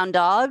into down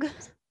dog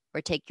or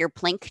take your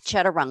plank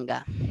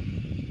chaturanga.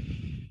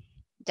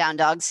 Down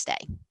dog, stay.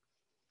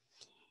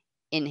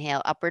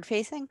 Inhale, upward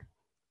facing.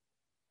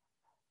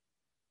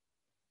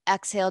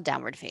 Exhale,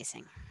 downward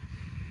facing.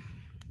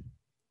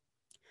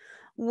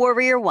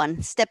 Warrior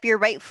 1, step your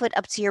right foot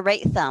up to your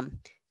right thumb.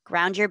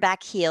 Ground your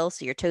back heel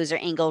so your toes are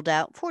angled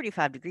out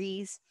 45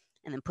 degrees,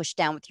 and then push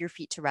down with your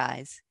feet to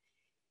rise.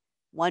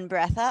 1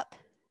 breath up.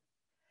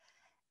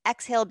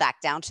 Exhale,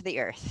 back down to the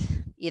earth.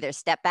 Either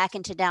step back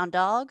into down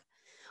dog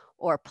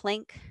or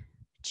plank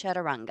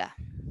chaturanga.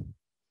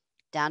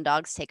 Down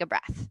dogs, take a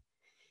breath.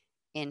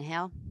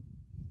 Inhale.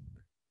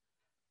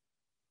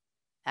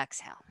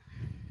 Exhale.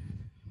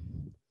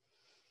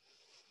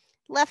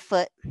 Left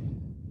foot.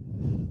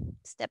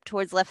 Step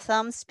towards left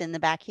thumb, spin the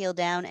back heel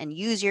down, and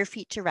use your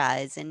feet to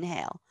rise.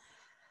 Inhale.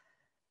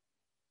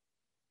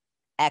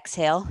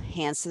 Exhale,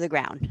 hands to the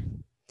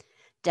ground.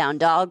 Down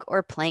dog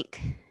or plank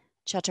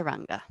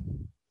chaturanga.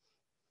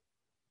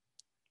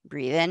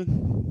 Breathe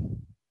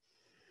in.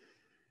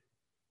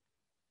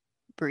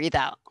 Breathe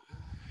out.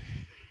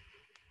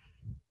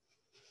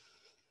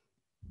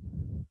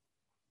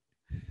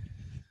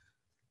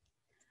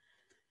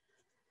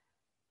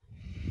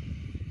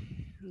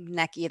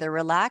 Neck either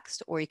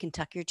relaxed or you can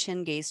tuck your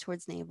chin, gaze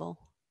towards navel.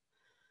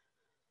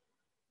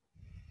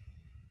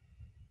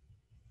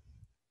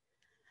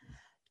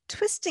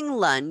 Twisting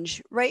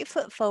lunge, right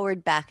foot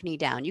forward, back knee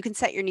down. You can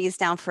set your knees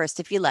down first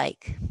if you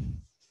like,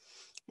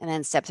 and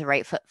then step the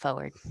right foot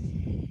forward.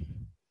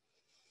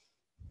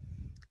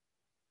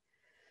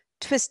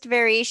 Twist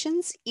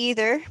variations,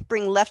 either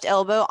bring left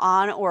elbow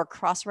on or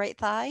cross right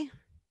thigh.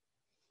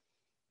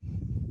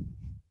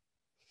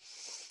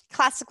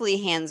 Classically,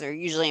 hands are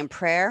usually in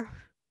prayer.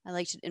 I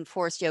like to, in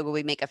Forrest Yoga,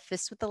 we make a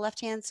fist with the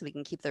left hand so we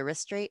can keep the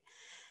wrist straight,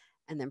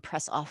 and then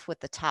press off with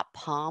the top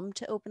palm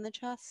to open the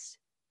chest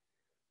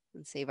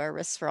and save our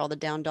wrists for all the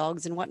down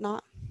dogs and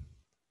whatnot.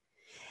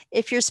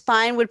 If your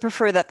spine would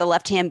prefer that the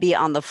left hand be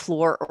on the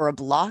floor or a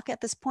block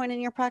at this point in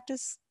your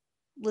practice,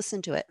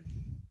 listen to it.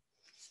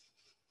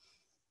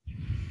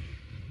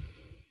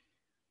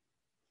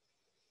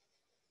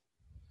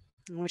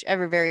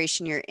 Whichever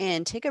variation you're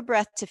in, take a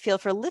breath to feel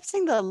for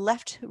lifting the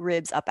left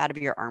ribs up out of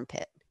your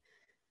armpit.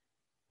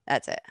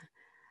 That's it.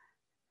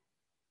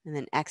 And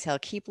then exhale,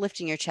 keep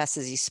lifting your chest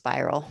as you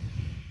spiral.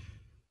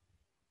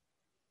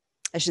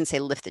 I shouldn't say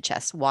lift the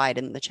chest,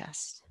 widen the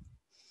chest.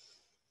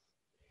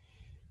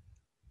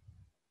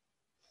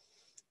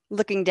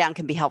 Looking down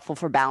can be helpful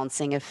for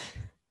balancing if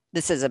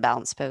This is a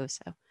balanced pose,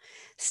 so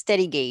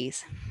steady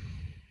gaze.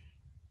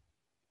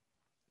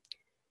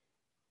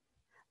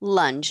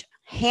 Lunge,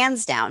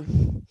 hands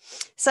down.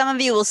 Some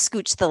of you will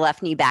scooch the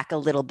left knee back a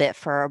little bit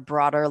for a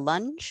broader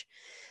lunge.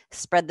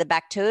 Spread the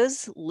back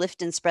toes,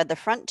 lift and spread the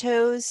front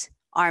toes,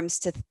 hands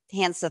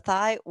to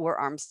thigh or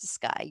arms to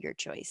sky, your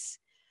choice.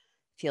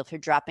 Feel for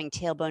dropping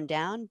tailbone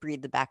down,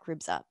 breathe the back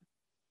ribs up.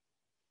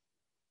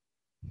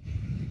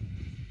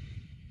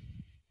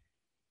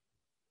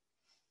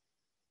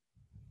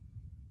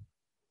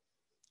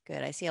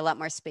 Good, I see a lot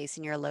more space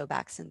in your low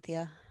back,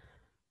 Cynthia.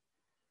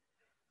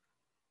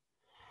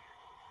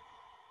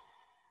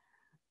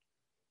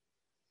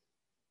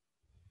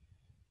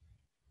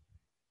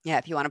 Yeah,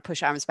 if you want to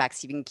push arms back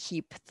so you can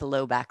keep the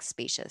low back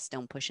spacious,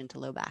 don't push into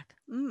low back.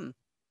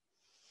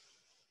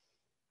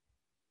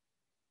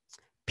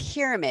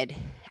 Pyramid,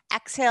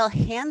 exhale,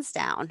 hands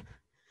down.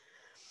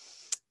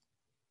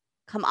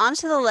 Come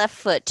onto the left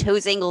foot,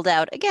 toes angled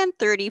out, again,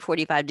 30,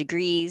 45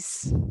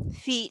 degrees.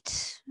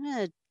 Feet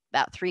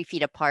about 3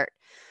 feet apart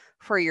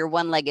for your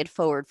one-legged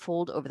forward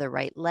fold over the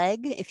right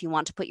leg. If you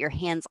want to put your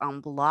hands on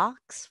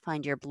blocks,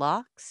 find your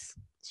blocks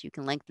so you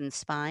can lengthen the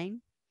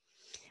spine.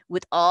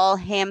 With all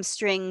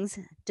hamstrings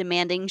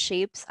demanding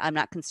shapes, I'm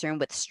not concerned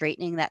with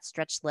straightening that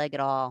stretched leg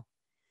at all.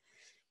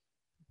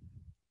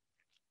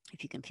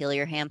 If you can feel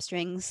your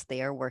hamstrings,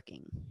 they are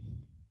working.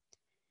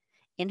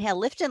 Inhale,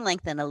 lift and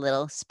lengthen a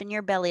little. Spin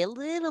your belly a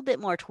little bit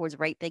more towards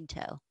right big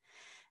toe.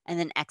 And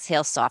then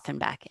exhale, soften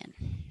back in.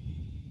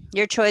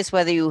 Your choice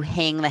whether you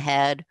hang the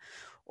head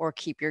or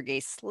keep your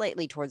gaze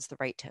slightly towards the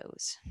right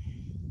toes.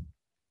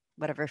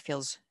 Whatever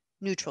feels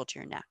neutral to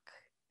your neck.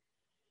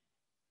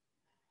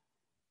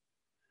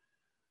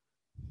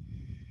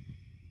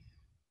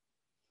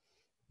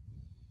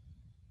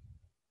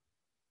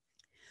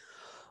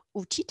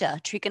 Utthita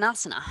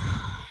Trikonasana.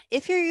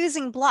 If you're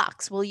using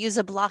blocks, we'll use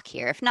a block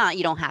here. If not,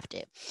 you don't have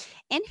to.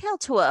 Inhale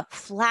to a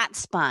flat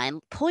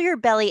spine. Pull your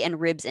belly and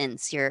ribs in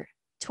so your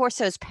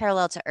torso is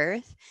parallel to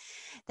earth.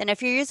 Then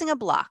if you're using a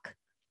block,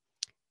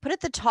 put it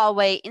the tall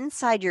way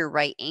inside your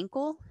right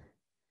ankle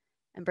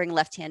and bring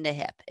left hand to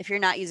hip. If you're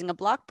not using a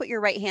block, put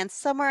your right hand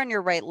somewhere on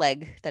your right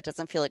leg that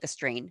doesn't feel like a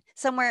strain.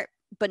 Somewhere,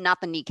 but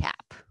not the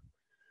kneecap.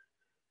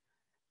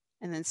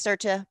 And then start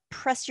to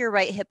press your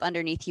right hip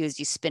underneath you as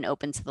you spin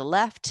open to the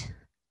left.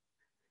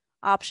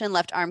 Option,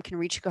 left arm can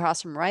reach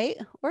across from right,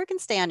 or it can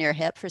stay on your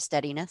hip for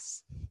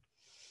steadiness.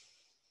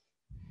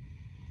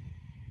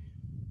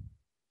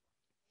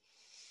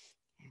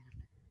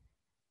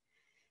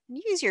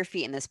 And use your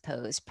feet in this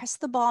pose. Press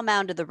the ball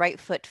mound of the right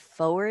foot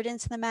forward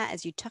into the mat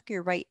as you tuck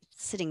your right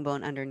sitting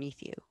bone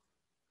underneath you,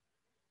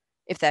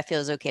 if that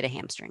feels okay to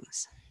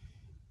hamstrings.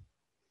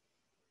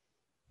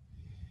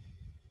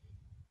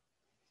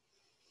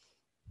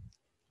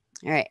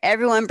 All right,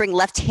 everyone bring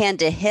left hand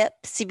to hip.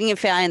 See if you can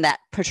find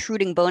that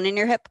protruding bone in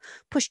your hip.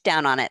 Push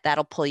down on it.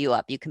 That'll pull you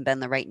up. You can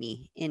bend the right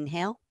knee.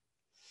 Inhale.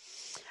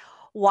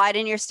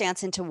 Widen your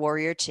stance into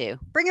warrior two.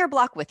 Bring your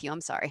block with you.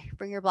 I'm sorry.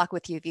 Bring your block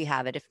with you if you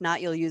have it. If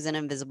not, you'll use an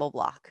invisible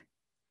block.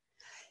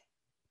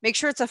 Make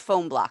sure it's a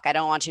foam block. I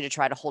don't want you to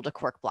try to hold a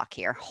cork block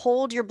here.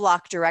 Hold your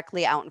block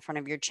directly out in front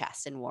of your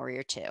chest in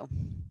warrior two.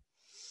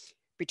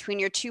 Between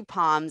your two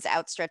palms,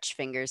 outstretched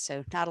fingers.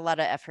 So not a lot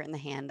of effort in the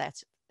hand.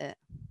 That's it.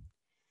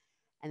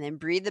 And then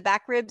breathe the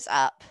back ribs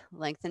up,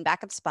 lengthen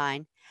back of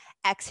spine.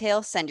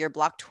 Exhale, send your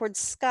block towards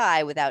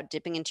sky without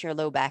dipping into your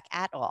low back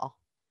at all.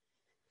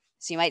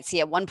 So you might see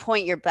at one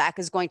point your back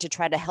is going to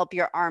try to help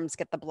your arms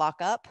get the block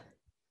up.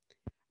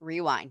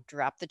 Rewind,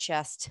 drop the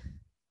chest,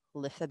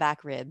 lift the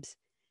back ribs,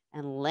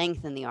 and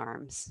lengthen the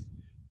arms.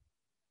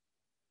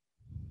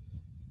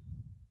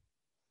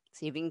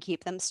 See if you can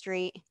keep them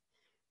straight,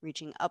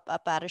 reaching up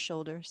out of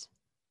shoulders.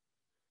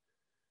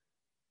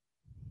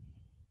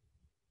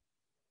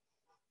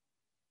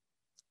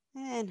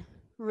 And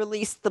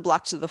release the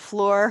block to the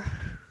floor.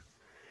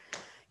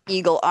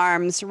 Eagle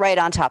arms right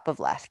on top of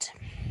left.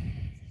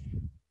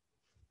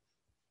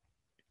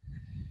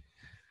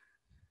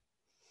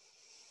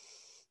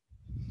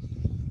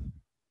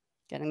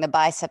 Getting the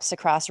biceps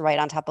across right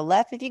on top of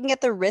left. If you can get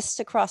the wrists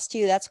across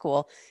too, that's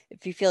cool.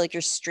 If you feel like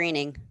you're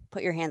straining,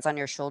 put your hands on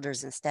your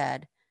shoulders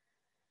instead.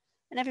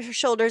 And if your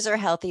shoulders are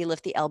healthy,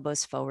 lift the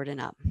elbows forward and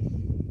up.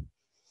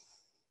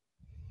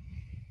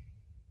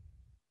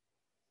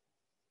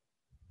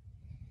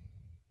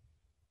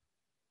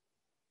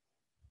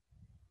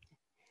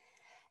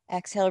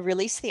 Exhale,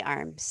 release the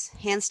arms.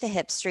 Hands to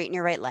hips, straighten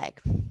your right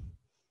leg.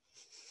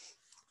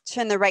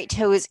 Turn the right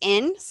toes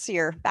in, so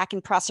you're back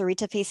in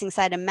Prasarita facing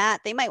side of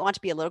mat. They might want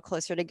to be a little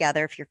closer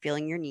together if you're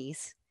feeling your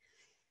knees.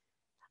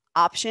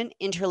 Option,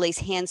 interlace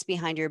hands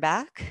behind your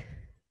back,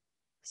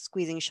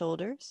 squeezing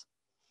shoulders.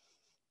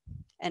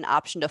 An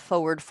option to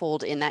forward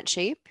fold in that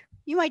shape.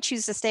 You might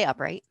choose to stay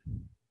upright.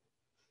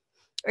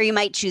 Or you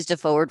might choose to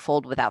forward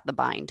fold without the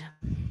bind.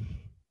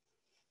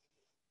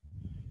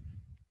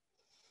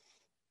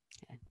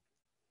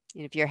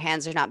 And if your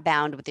hands are not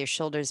bound with your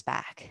shoulders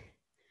back,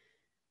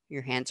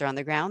 your hands are on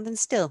the ground, then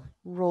still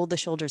roll the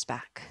shoulders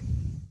back.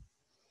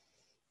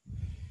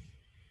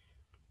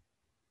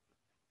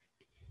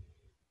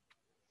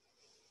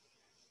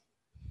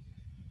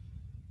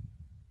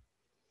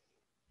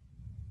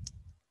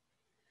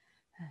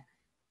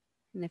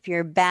 And if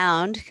you're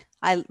bound,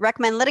 I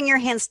recommend letting your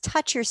hands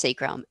touch your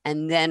sacrum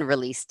and then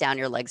release down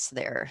your legs to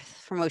the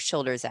earth. For most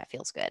shoulders, that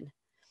feels good.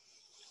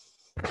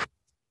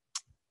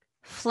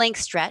 Flank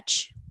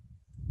stretch.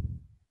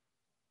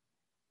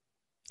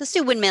 Let's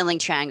do windmilling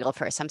triangle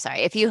first. I'm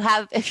sorry. If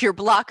your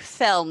block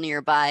fell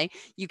nearby,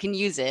 you can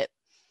use it.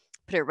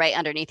 Put it right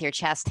underneath your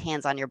chest,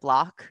 hands on your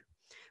block,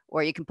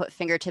 or you can put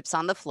fingertips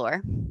on the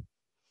floor.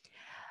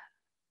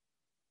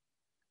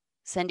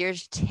 Send your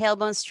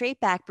tailbone straight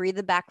back, breathe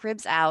the back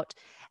ribs out,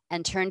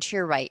 and turn to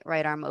your right.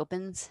 Right arm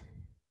opens.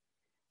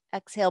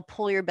 Exhale,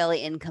 pull your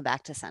belly in, come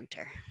back to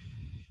center.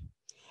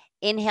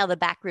 Inhale the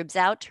back ribs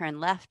out, turn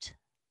left.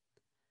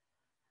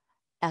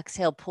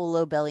 Exhale, pull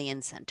low belly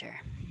in center.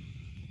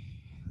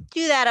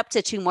 Do that up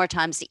to 2 more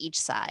times to each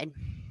side.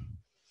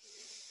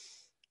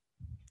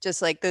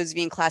 Just like those of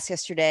you in class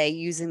yesterday,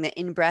 using the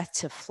in-breath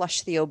to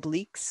flush the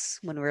obliques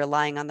when we were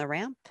lying on the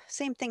ramp.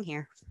 Same thing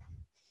here.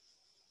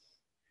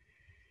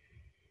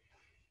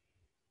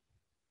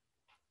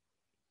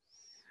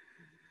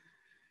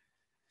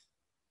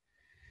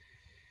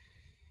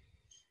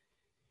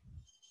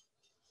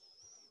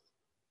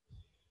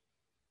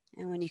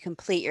 And when you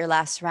complete your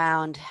last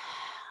round,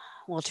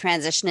 we'll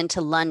transition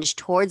into lunge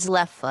towards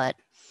left foot.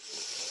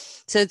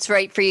 So it's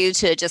right for you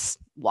to just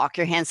walk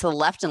your hands to the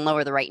left and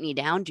lower the right knee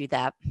down. Do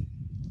that.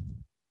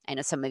 I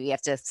know some of you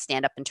have to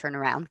stand up and turn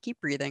around.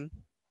 Keep breathing.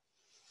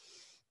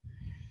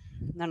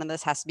 None of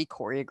this has to be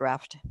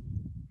choreographed.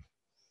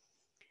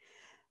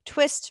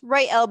 Twist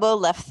right elbow,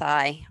 left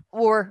thigh,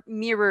 or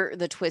mirror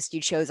the twist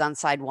you chose on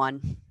side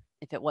 1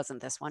 if it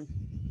wasn't this one.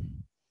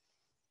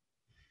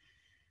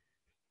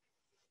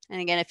 And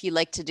again, if you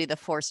like to do the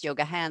forced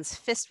yoga hands,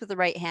 fist with the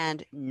right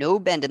hand, no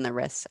bend in the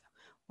wrists.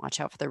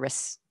 Watch out for the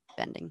wrists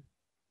bending.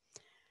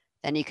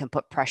 Then you can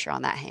put pressure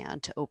on that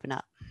hand to open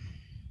up.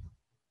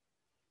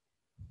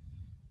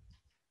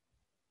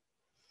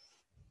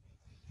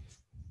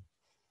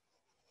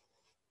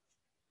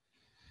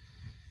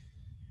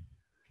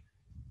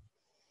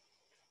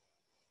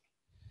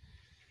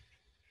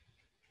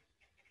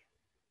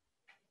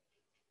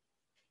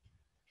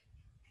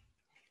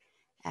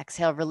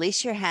 Exhale,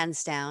 release your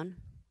hands down.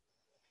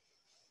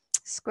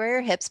 Square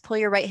your hips, pull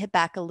your right hip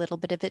back a little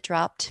bit if it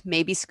dropped.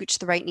 Maybe scooch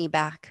the right knee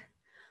back.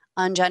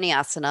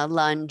 Anjaneyasana,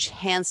 lunge,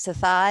 hands to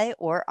thigh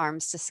or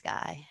arms to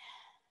sky.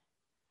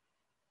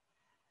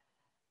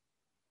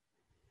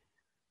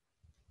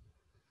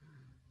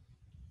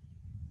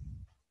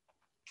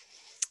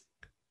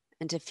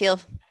 And to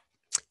feel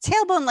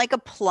tailbone like a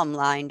plumb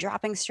line,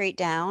 dropping straight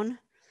down.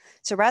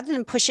 So rather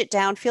than push it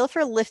down, feel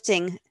for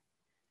lifting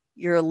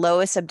your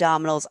lowest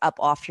abdominals up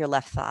off your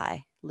left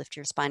thigh. Lift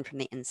your spine from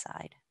the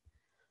inside.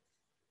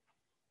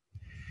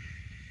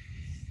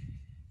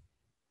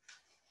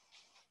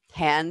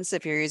 Hands,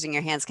 if you're using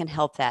your hands, can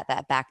help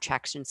that back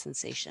traction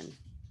sensation.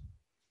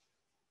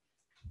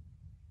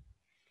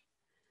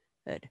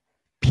 Good.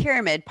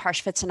 Pyramid,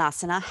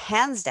 Parshvottanasana,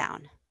 hands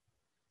down.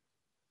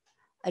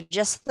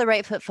 Adjust the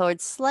right foot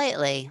forward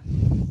slightly.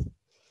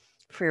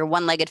 For your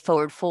one-legged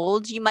forward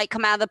fold, you might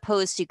come out of the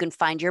pose so you can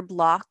find your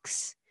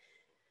blocks.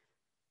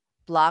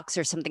 Blocks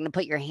or something to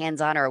put your hands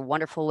on are a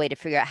wonderful way to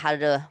figure out how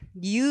to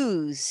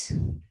use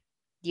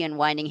the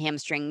unwinding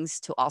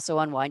hamstrings to also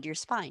unwind your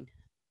spine.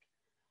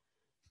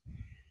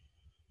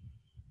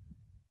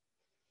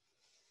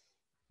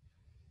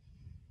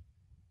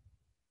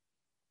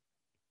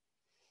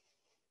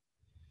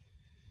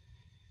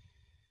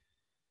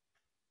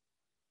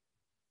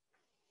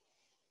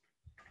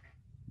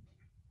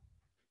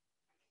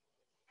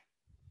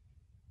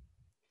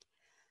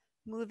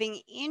 Moving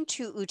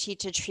into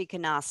Utthita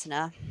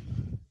Trikonasana.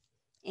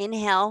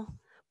 Inhale,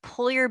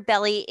 pull your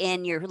belly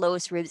in, your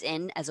lowest ribs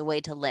in as a way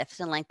to lift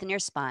and lengthen your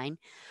spine.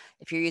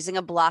 If you're using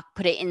a block,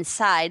 put it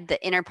inside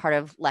the inner part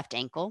of left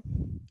ankle.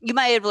 You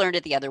might have learned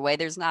it the other way.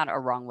 There's not a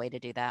wrong way to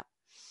do that.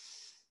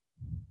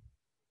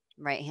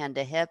 Right hand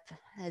to hip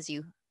as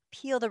you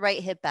peel the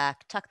right hip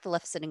back, tuck the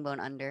left sitting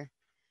bone under,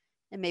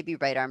 and maybe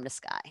right arm to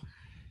sky.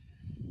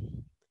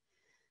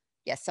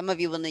 Yes, some of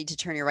you will need to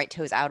turn your right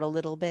toes out a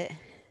little bit.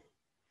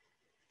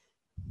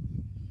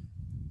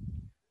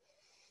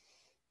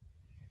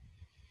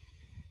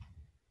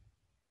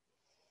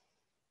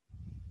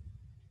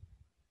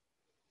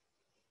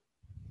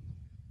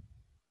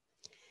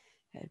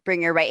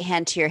 Bring your right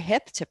hand to your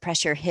hip to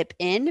press your hip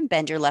in,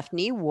 bend your left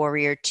knee,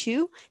 warrior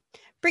 2.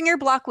 Bring your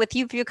block with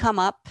you if you come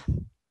up,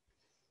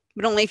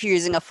 but only if you're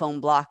using a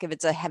foam block. If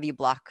it's a heavy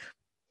block,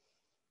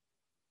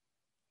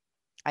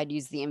 I'd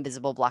use the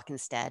invisible block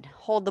instead.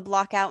 Hold the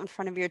block out in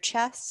front of your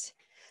chest,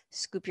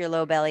 scoop your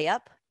low belly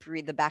up,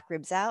 breathe the back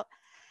ribs out.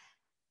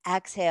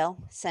 Exhale,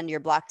 send your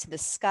block to the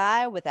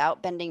sky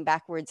without bending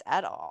backwards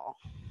at all.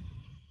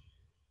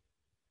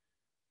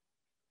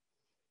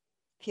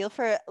 Feel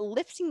for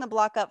lifting the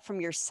block up from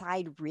your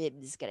side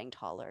ribs, getting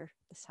taller,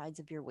 the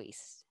sides of your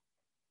waist.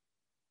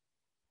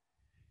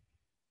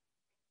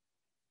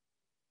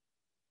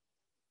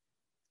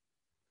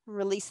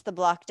 Release the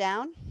block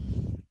down,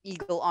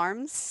 eagle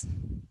arms.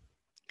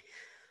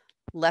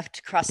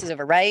 Left crosses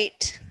over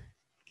right,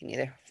 You can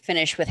either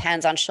finish with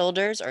hands on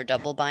shoulders or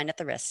double bind at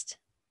the wrist.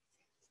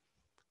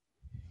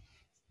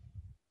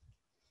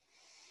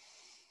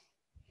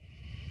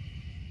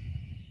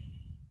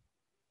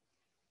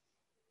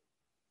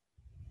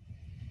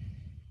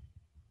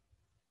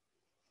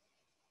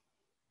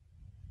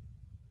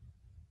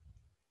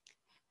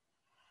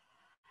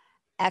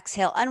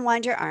 Exhale,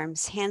 unwind your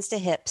arms, hands to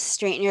hips,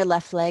 straighten your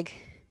left leg,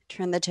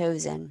 turn the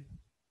toes in.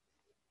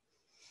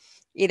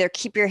 Either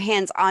keep your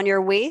hands on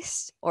your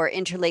waist or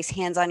interlace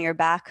hands on your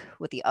back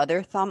with the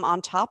other thumb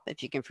on top,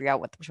 if you can figure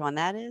out which one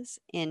that is.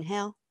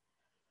 Inhale.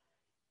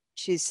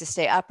 Choose to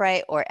stay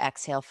upright or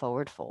exhale,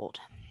 forward fold.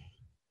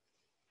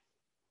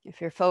 If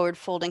you're forward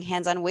folding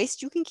hands on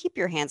waist, you can keep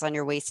your hands on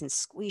your waist and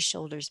squeeze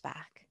shoulders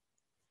back.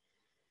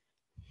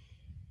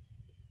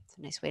 It's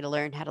a nice way to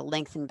learn how to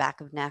lengthen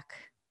back of neck.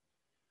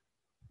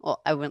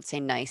 Well, I wouldn't say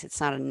nice. It's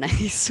not a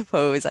nice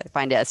pose. I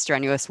find it a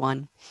strenuous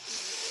one.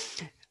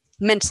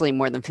 Mentally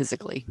more than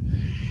physically.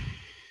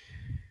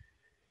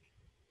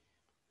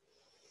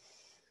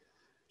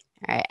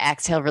 All right,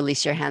 exhale,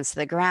 release your hands to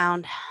the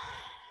ground.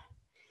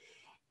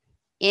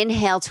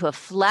 Inhale to a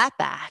flat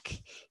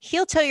back.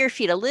 Heel toe your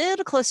feet a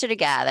little closer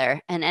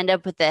together and end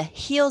up with the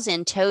heels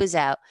in, toes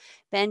out.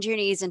 Bend your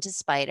knees into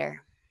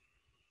spider.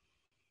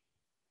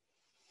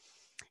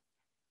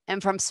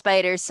 And from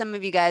spider, some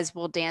of you guys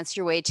will dance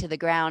your way to the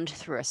ground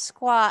through a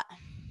squat.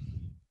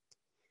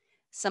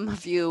 Some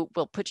of you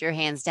will put your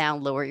hands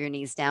down, lower your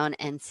knees down,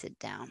 and sit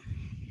down.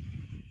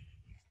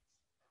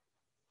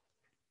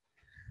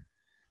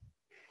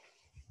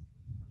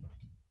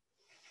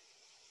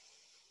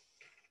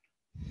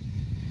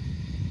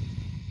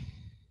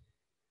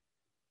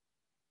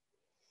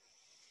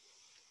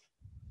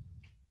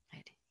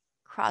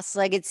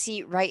 Cross-legged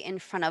seat right in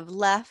front of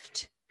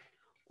left,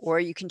 or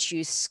you can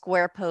choose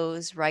square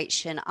pose, right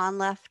shin on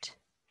left,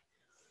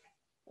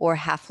 or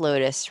half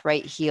lotus,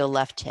 right heel,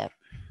 left hip.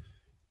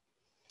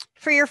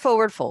 For your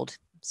forward fold,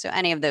 so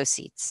any of those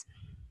seats.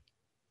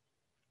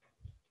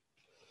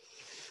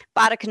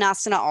 Baddha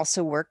Konasana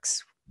also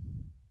works.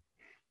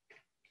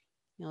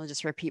 You'll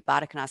just repeat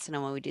Baddha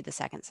Konasana when we do the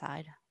second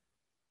side.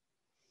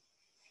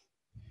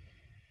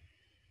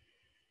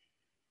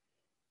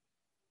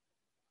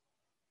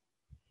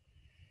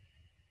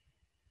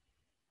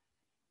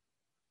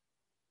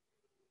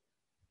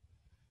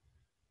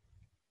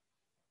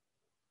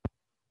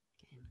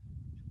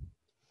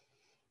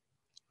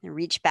 And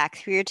reach back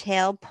through your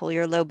tail, pull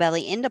your low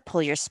belly in to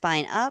pull your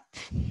spine up.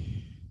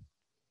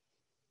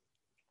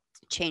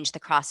 Change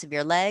the cross of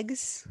your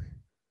legs.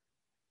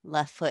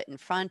 Left foot in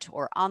front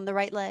or on the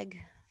right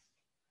leg.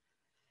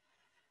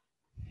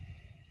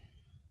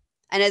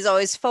 And as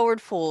always, forward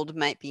fold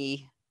might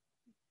be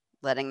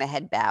letting the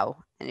head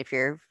bow. And if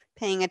you're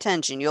paying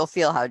attention, you'll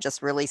feel how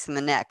just releasing the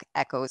neck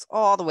echoes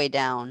all the way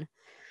down.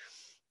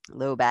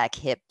 Low back,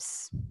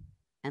 hips,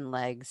 and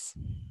legs.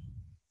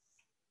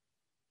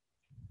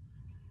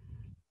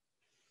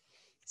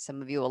 Some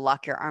of you will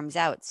lock your arms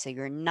out so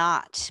you're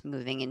not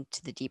moving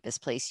into the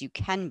deepest place you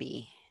can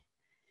be.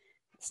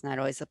 It's not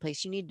always the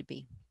place you need to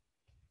be.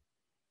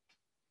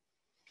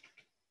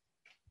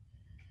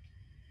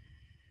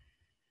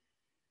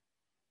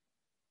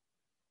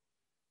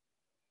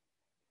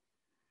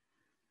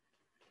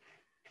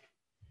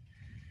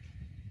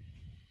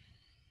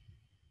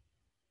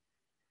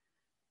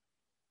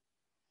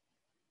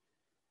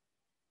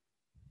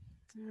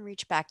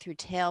 Reach back through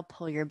tail,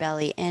 pull your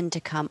belly in to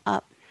come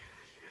up.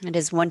 It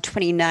is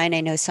 1:29.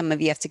 I know some of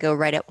you have to go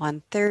right at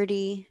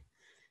 1:30.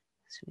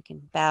 So we can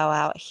bow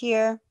out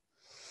here.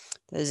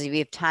 Those of you who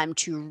have time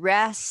to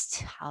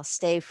rest, I'll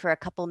stay for a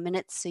couple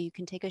minutes so you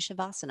can take a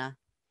Shavasana.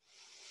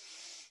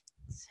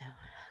 So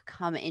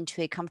come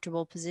into a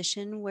comfortable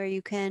position where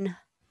you can,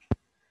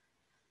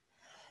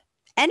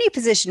 any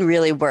position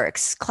really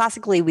works.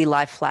 Classically, we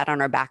lie flat on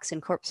our backs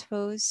in corpse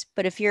pose,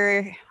 but if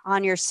you're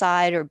on your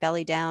side or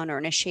belly down or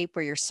in a shape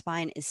where your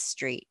spine is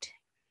straight,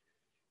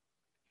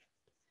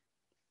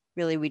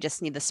 really, we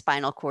just need the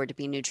spinal cord to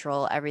be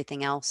neutral.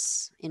 Everything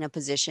else in a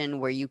position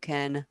where you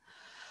can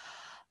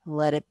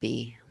let it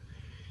be,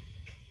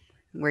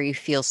 where you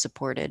feel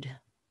supported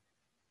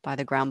by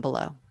the ground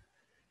below.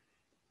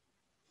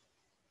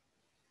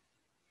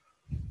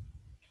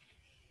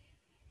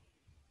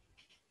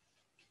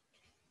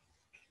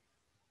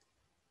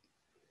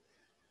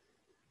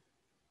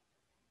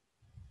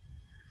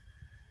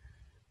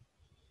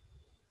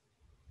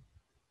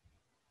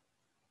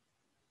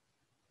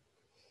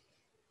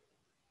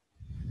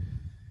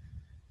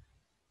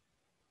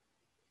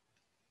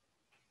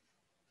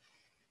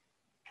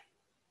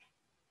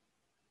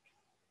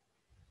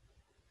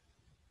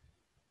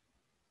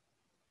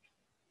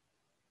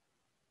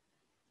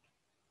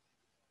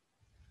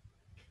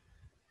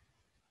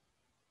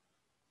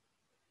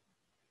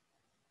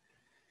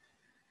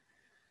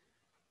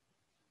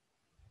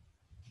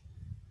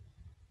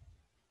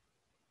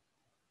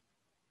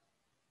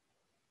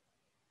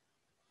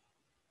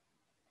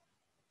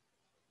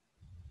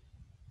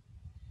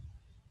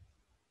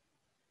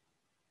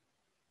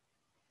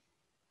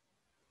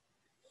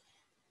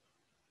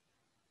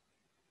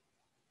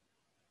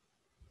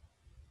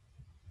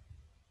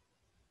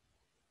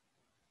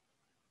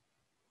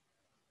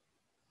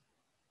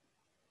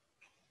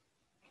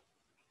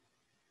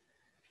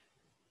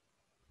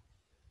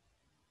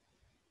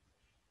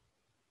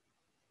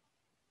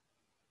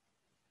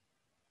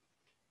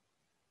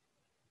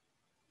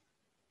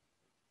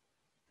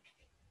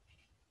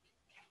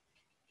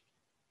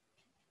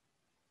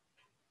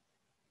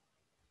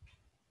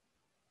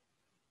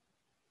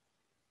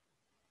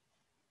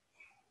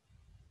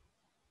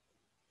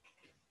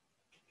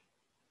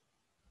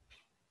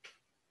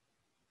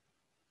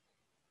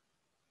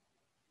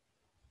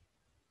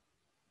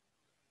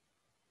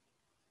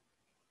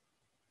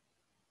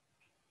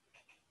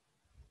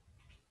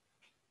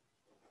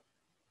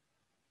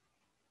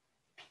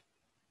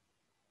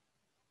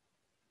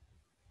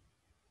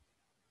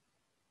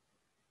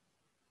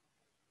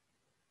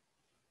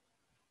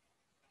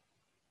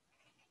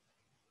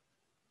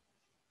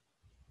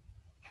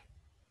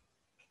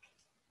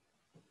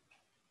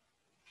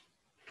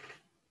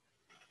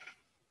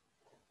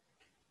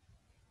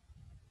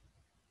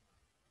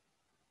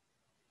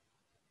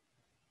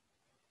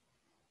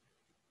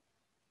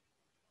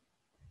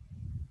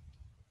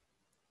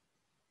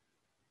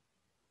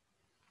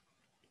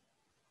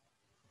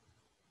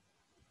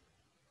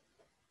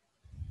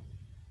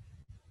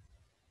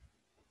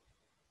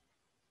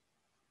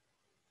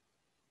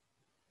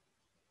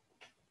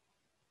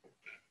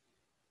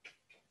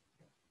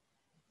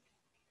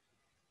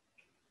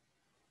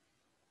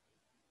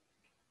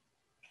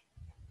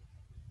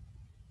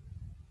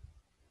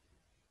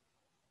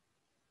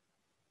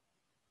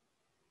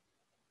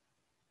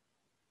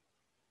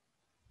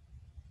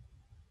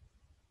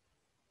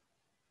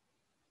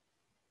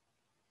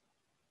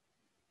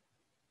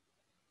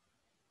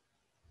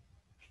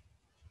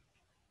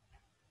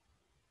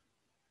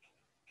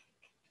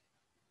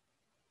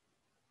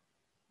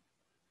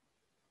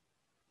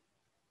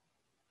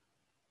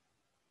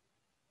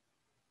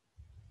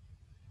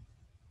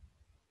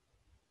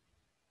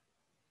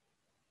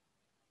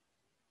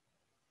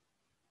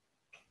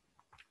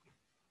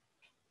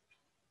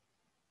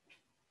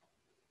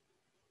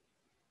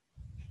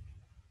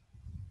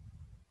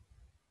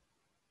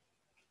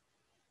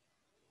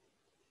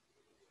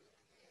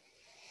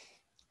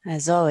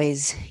 As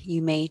always,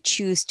 you may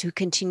choose to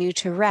continue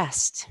to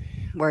rest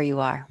where you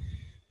are.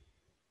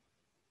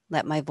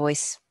 Let my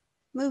voice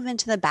move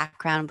into the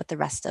background with the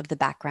rest of the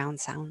background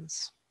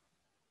sounds.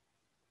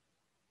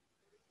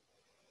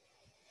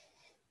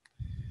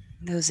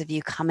 Those of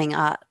you coming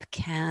up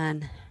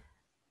can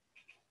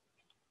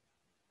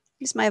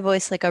use my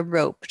voice like a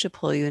rope to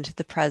pull you into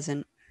the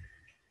present.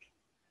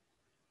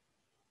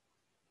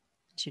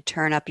 As you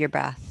turn up your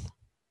breath,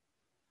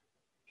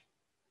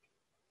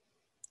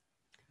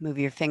 move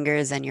your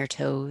fingers and your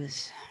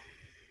toes.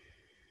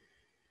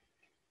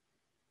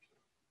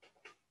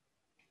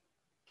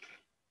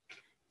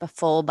 A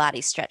full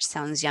body stretch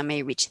sounds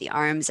yummy. Reach the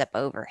arms up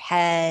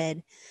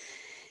overhead.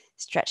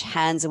 Stretch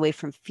hands away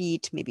from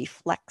feet. Maybe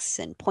flex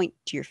and point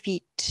to your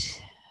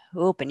feet.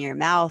 Open your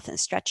mouth and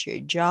stretch your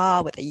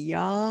jaw with a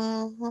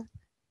yawn.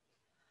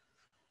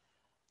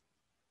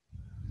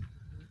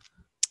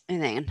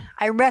 And then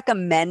I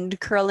recommend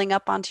curling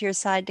up onto your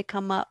side to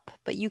come up,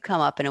 but you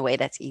come up in a way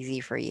that's easy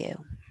for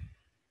you.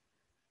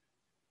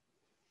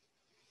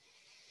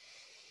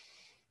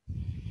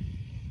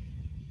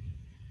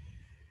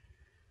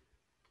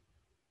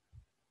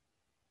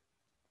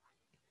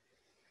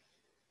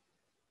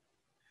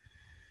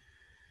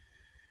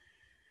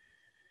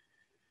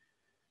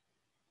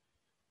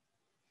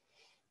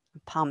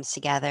 Palms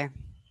together.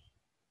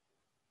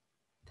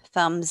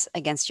 Thumbs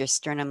against your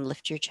sternum,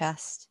 lift your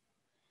chest.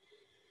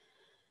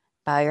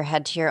 Bow your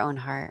head to your own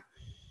heart.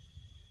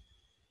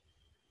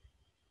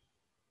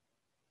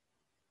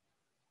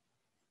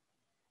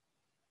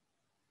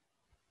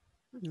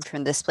 And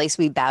from this place,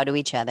 we bow to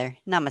each other.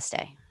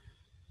 Namaste.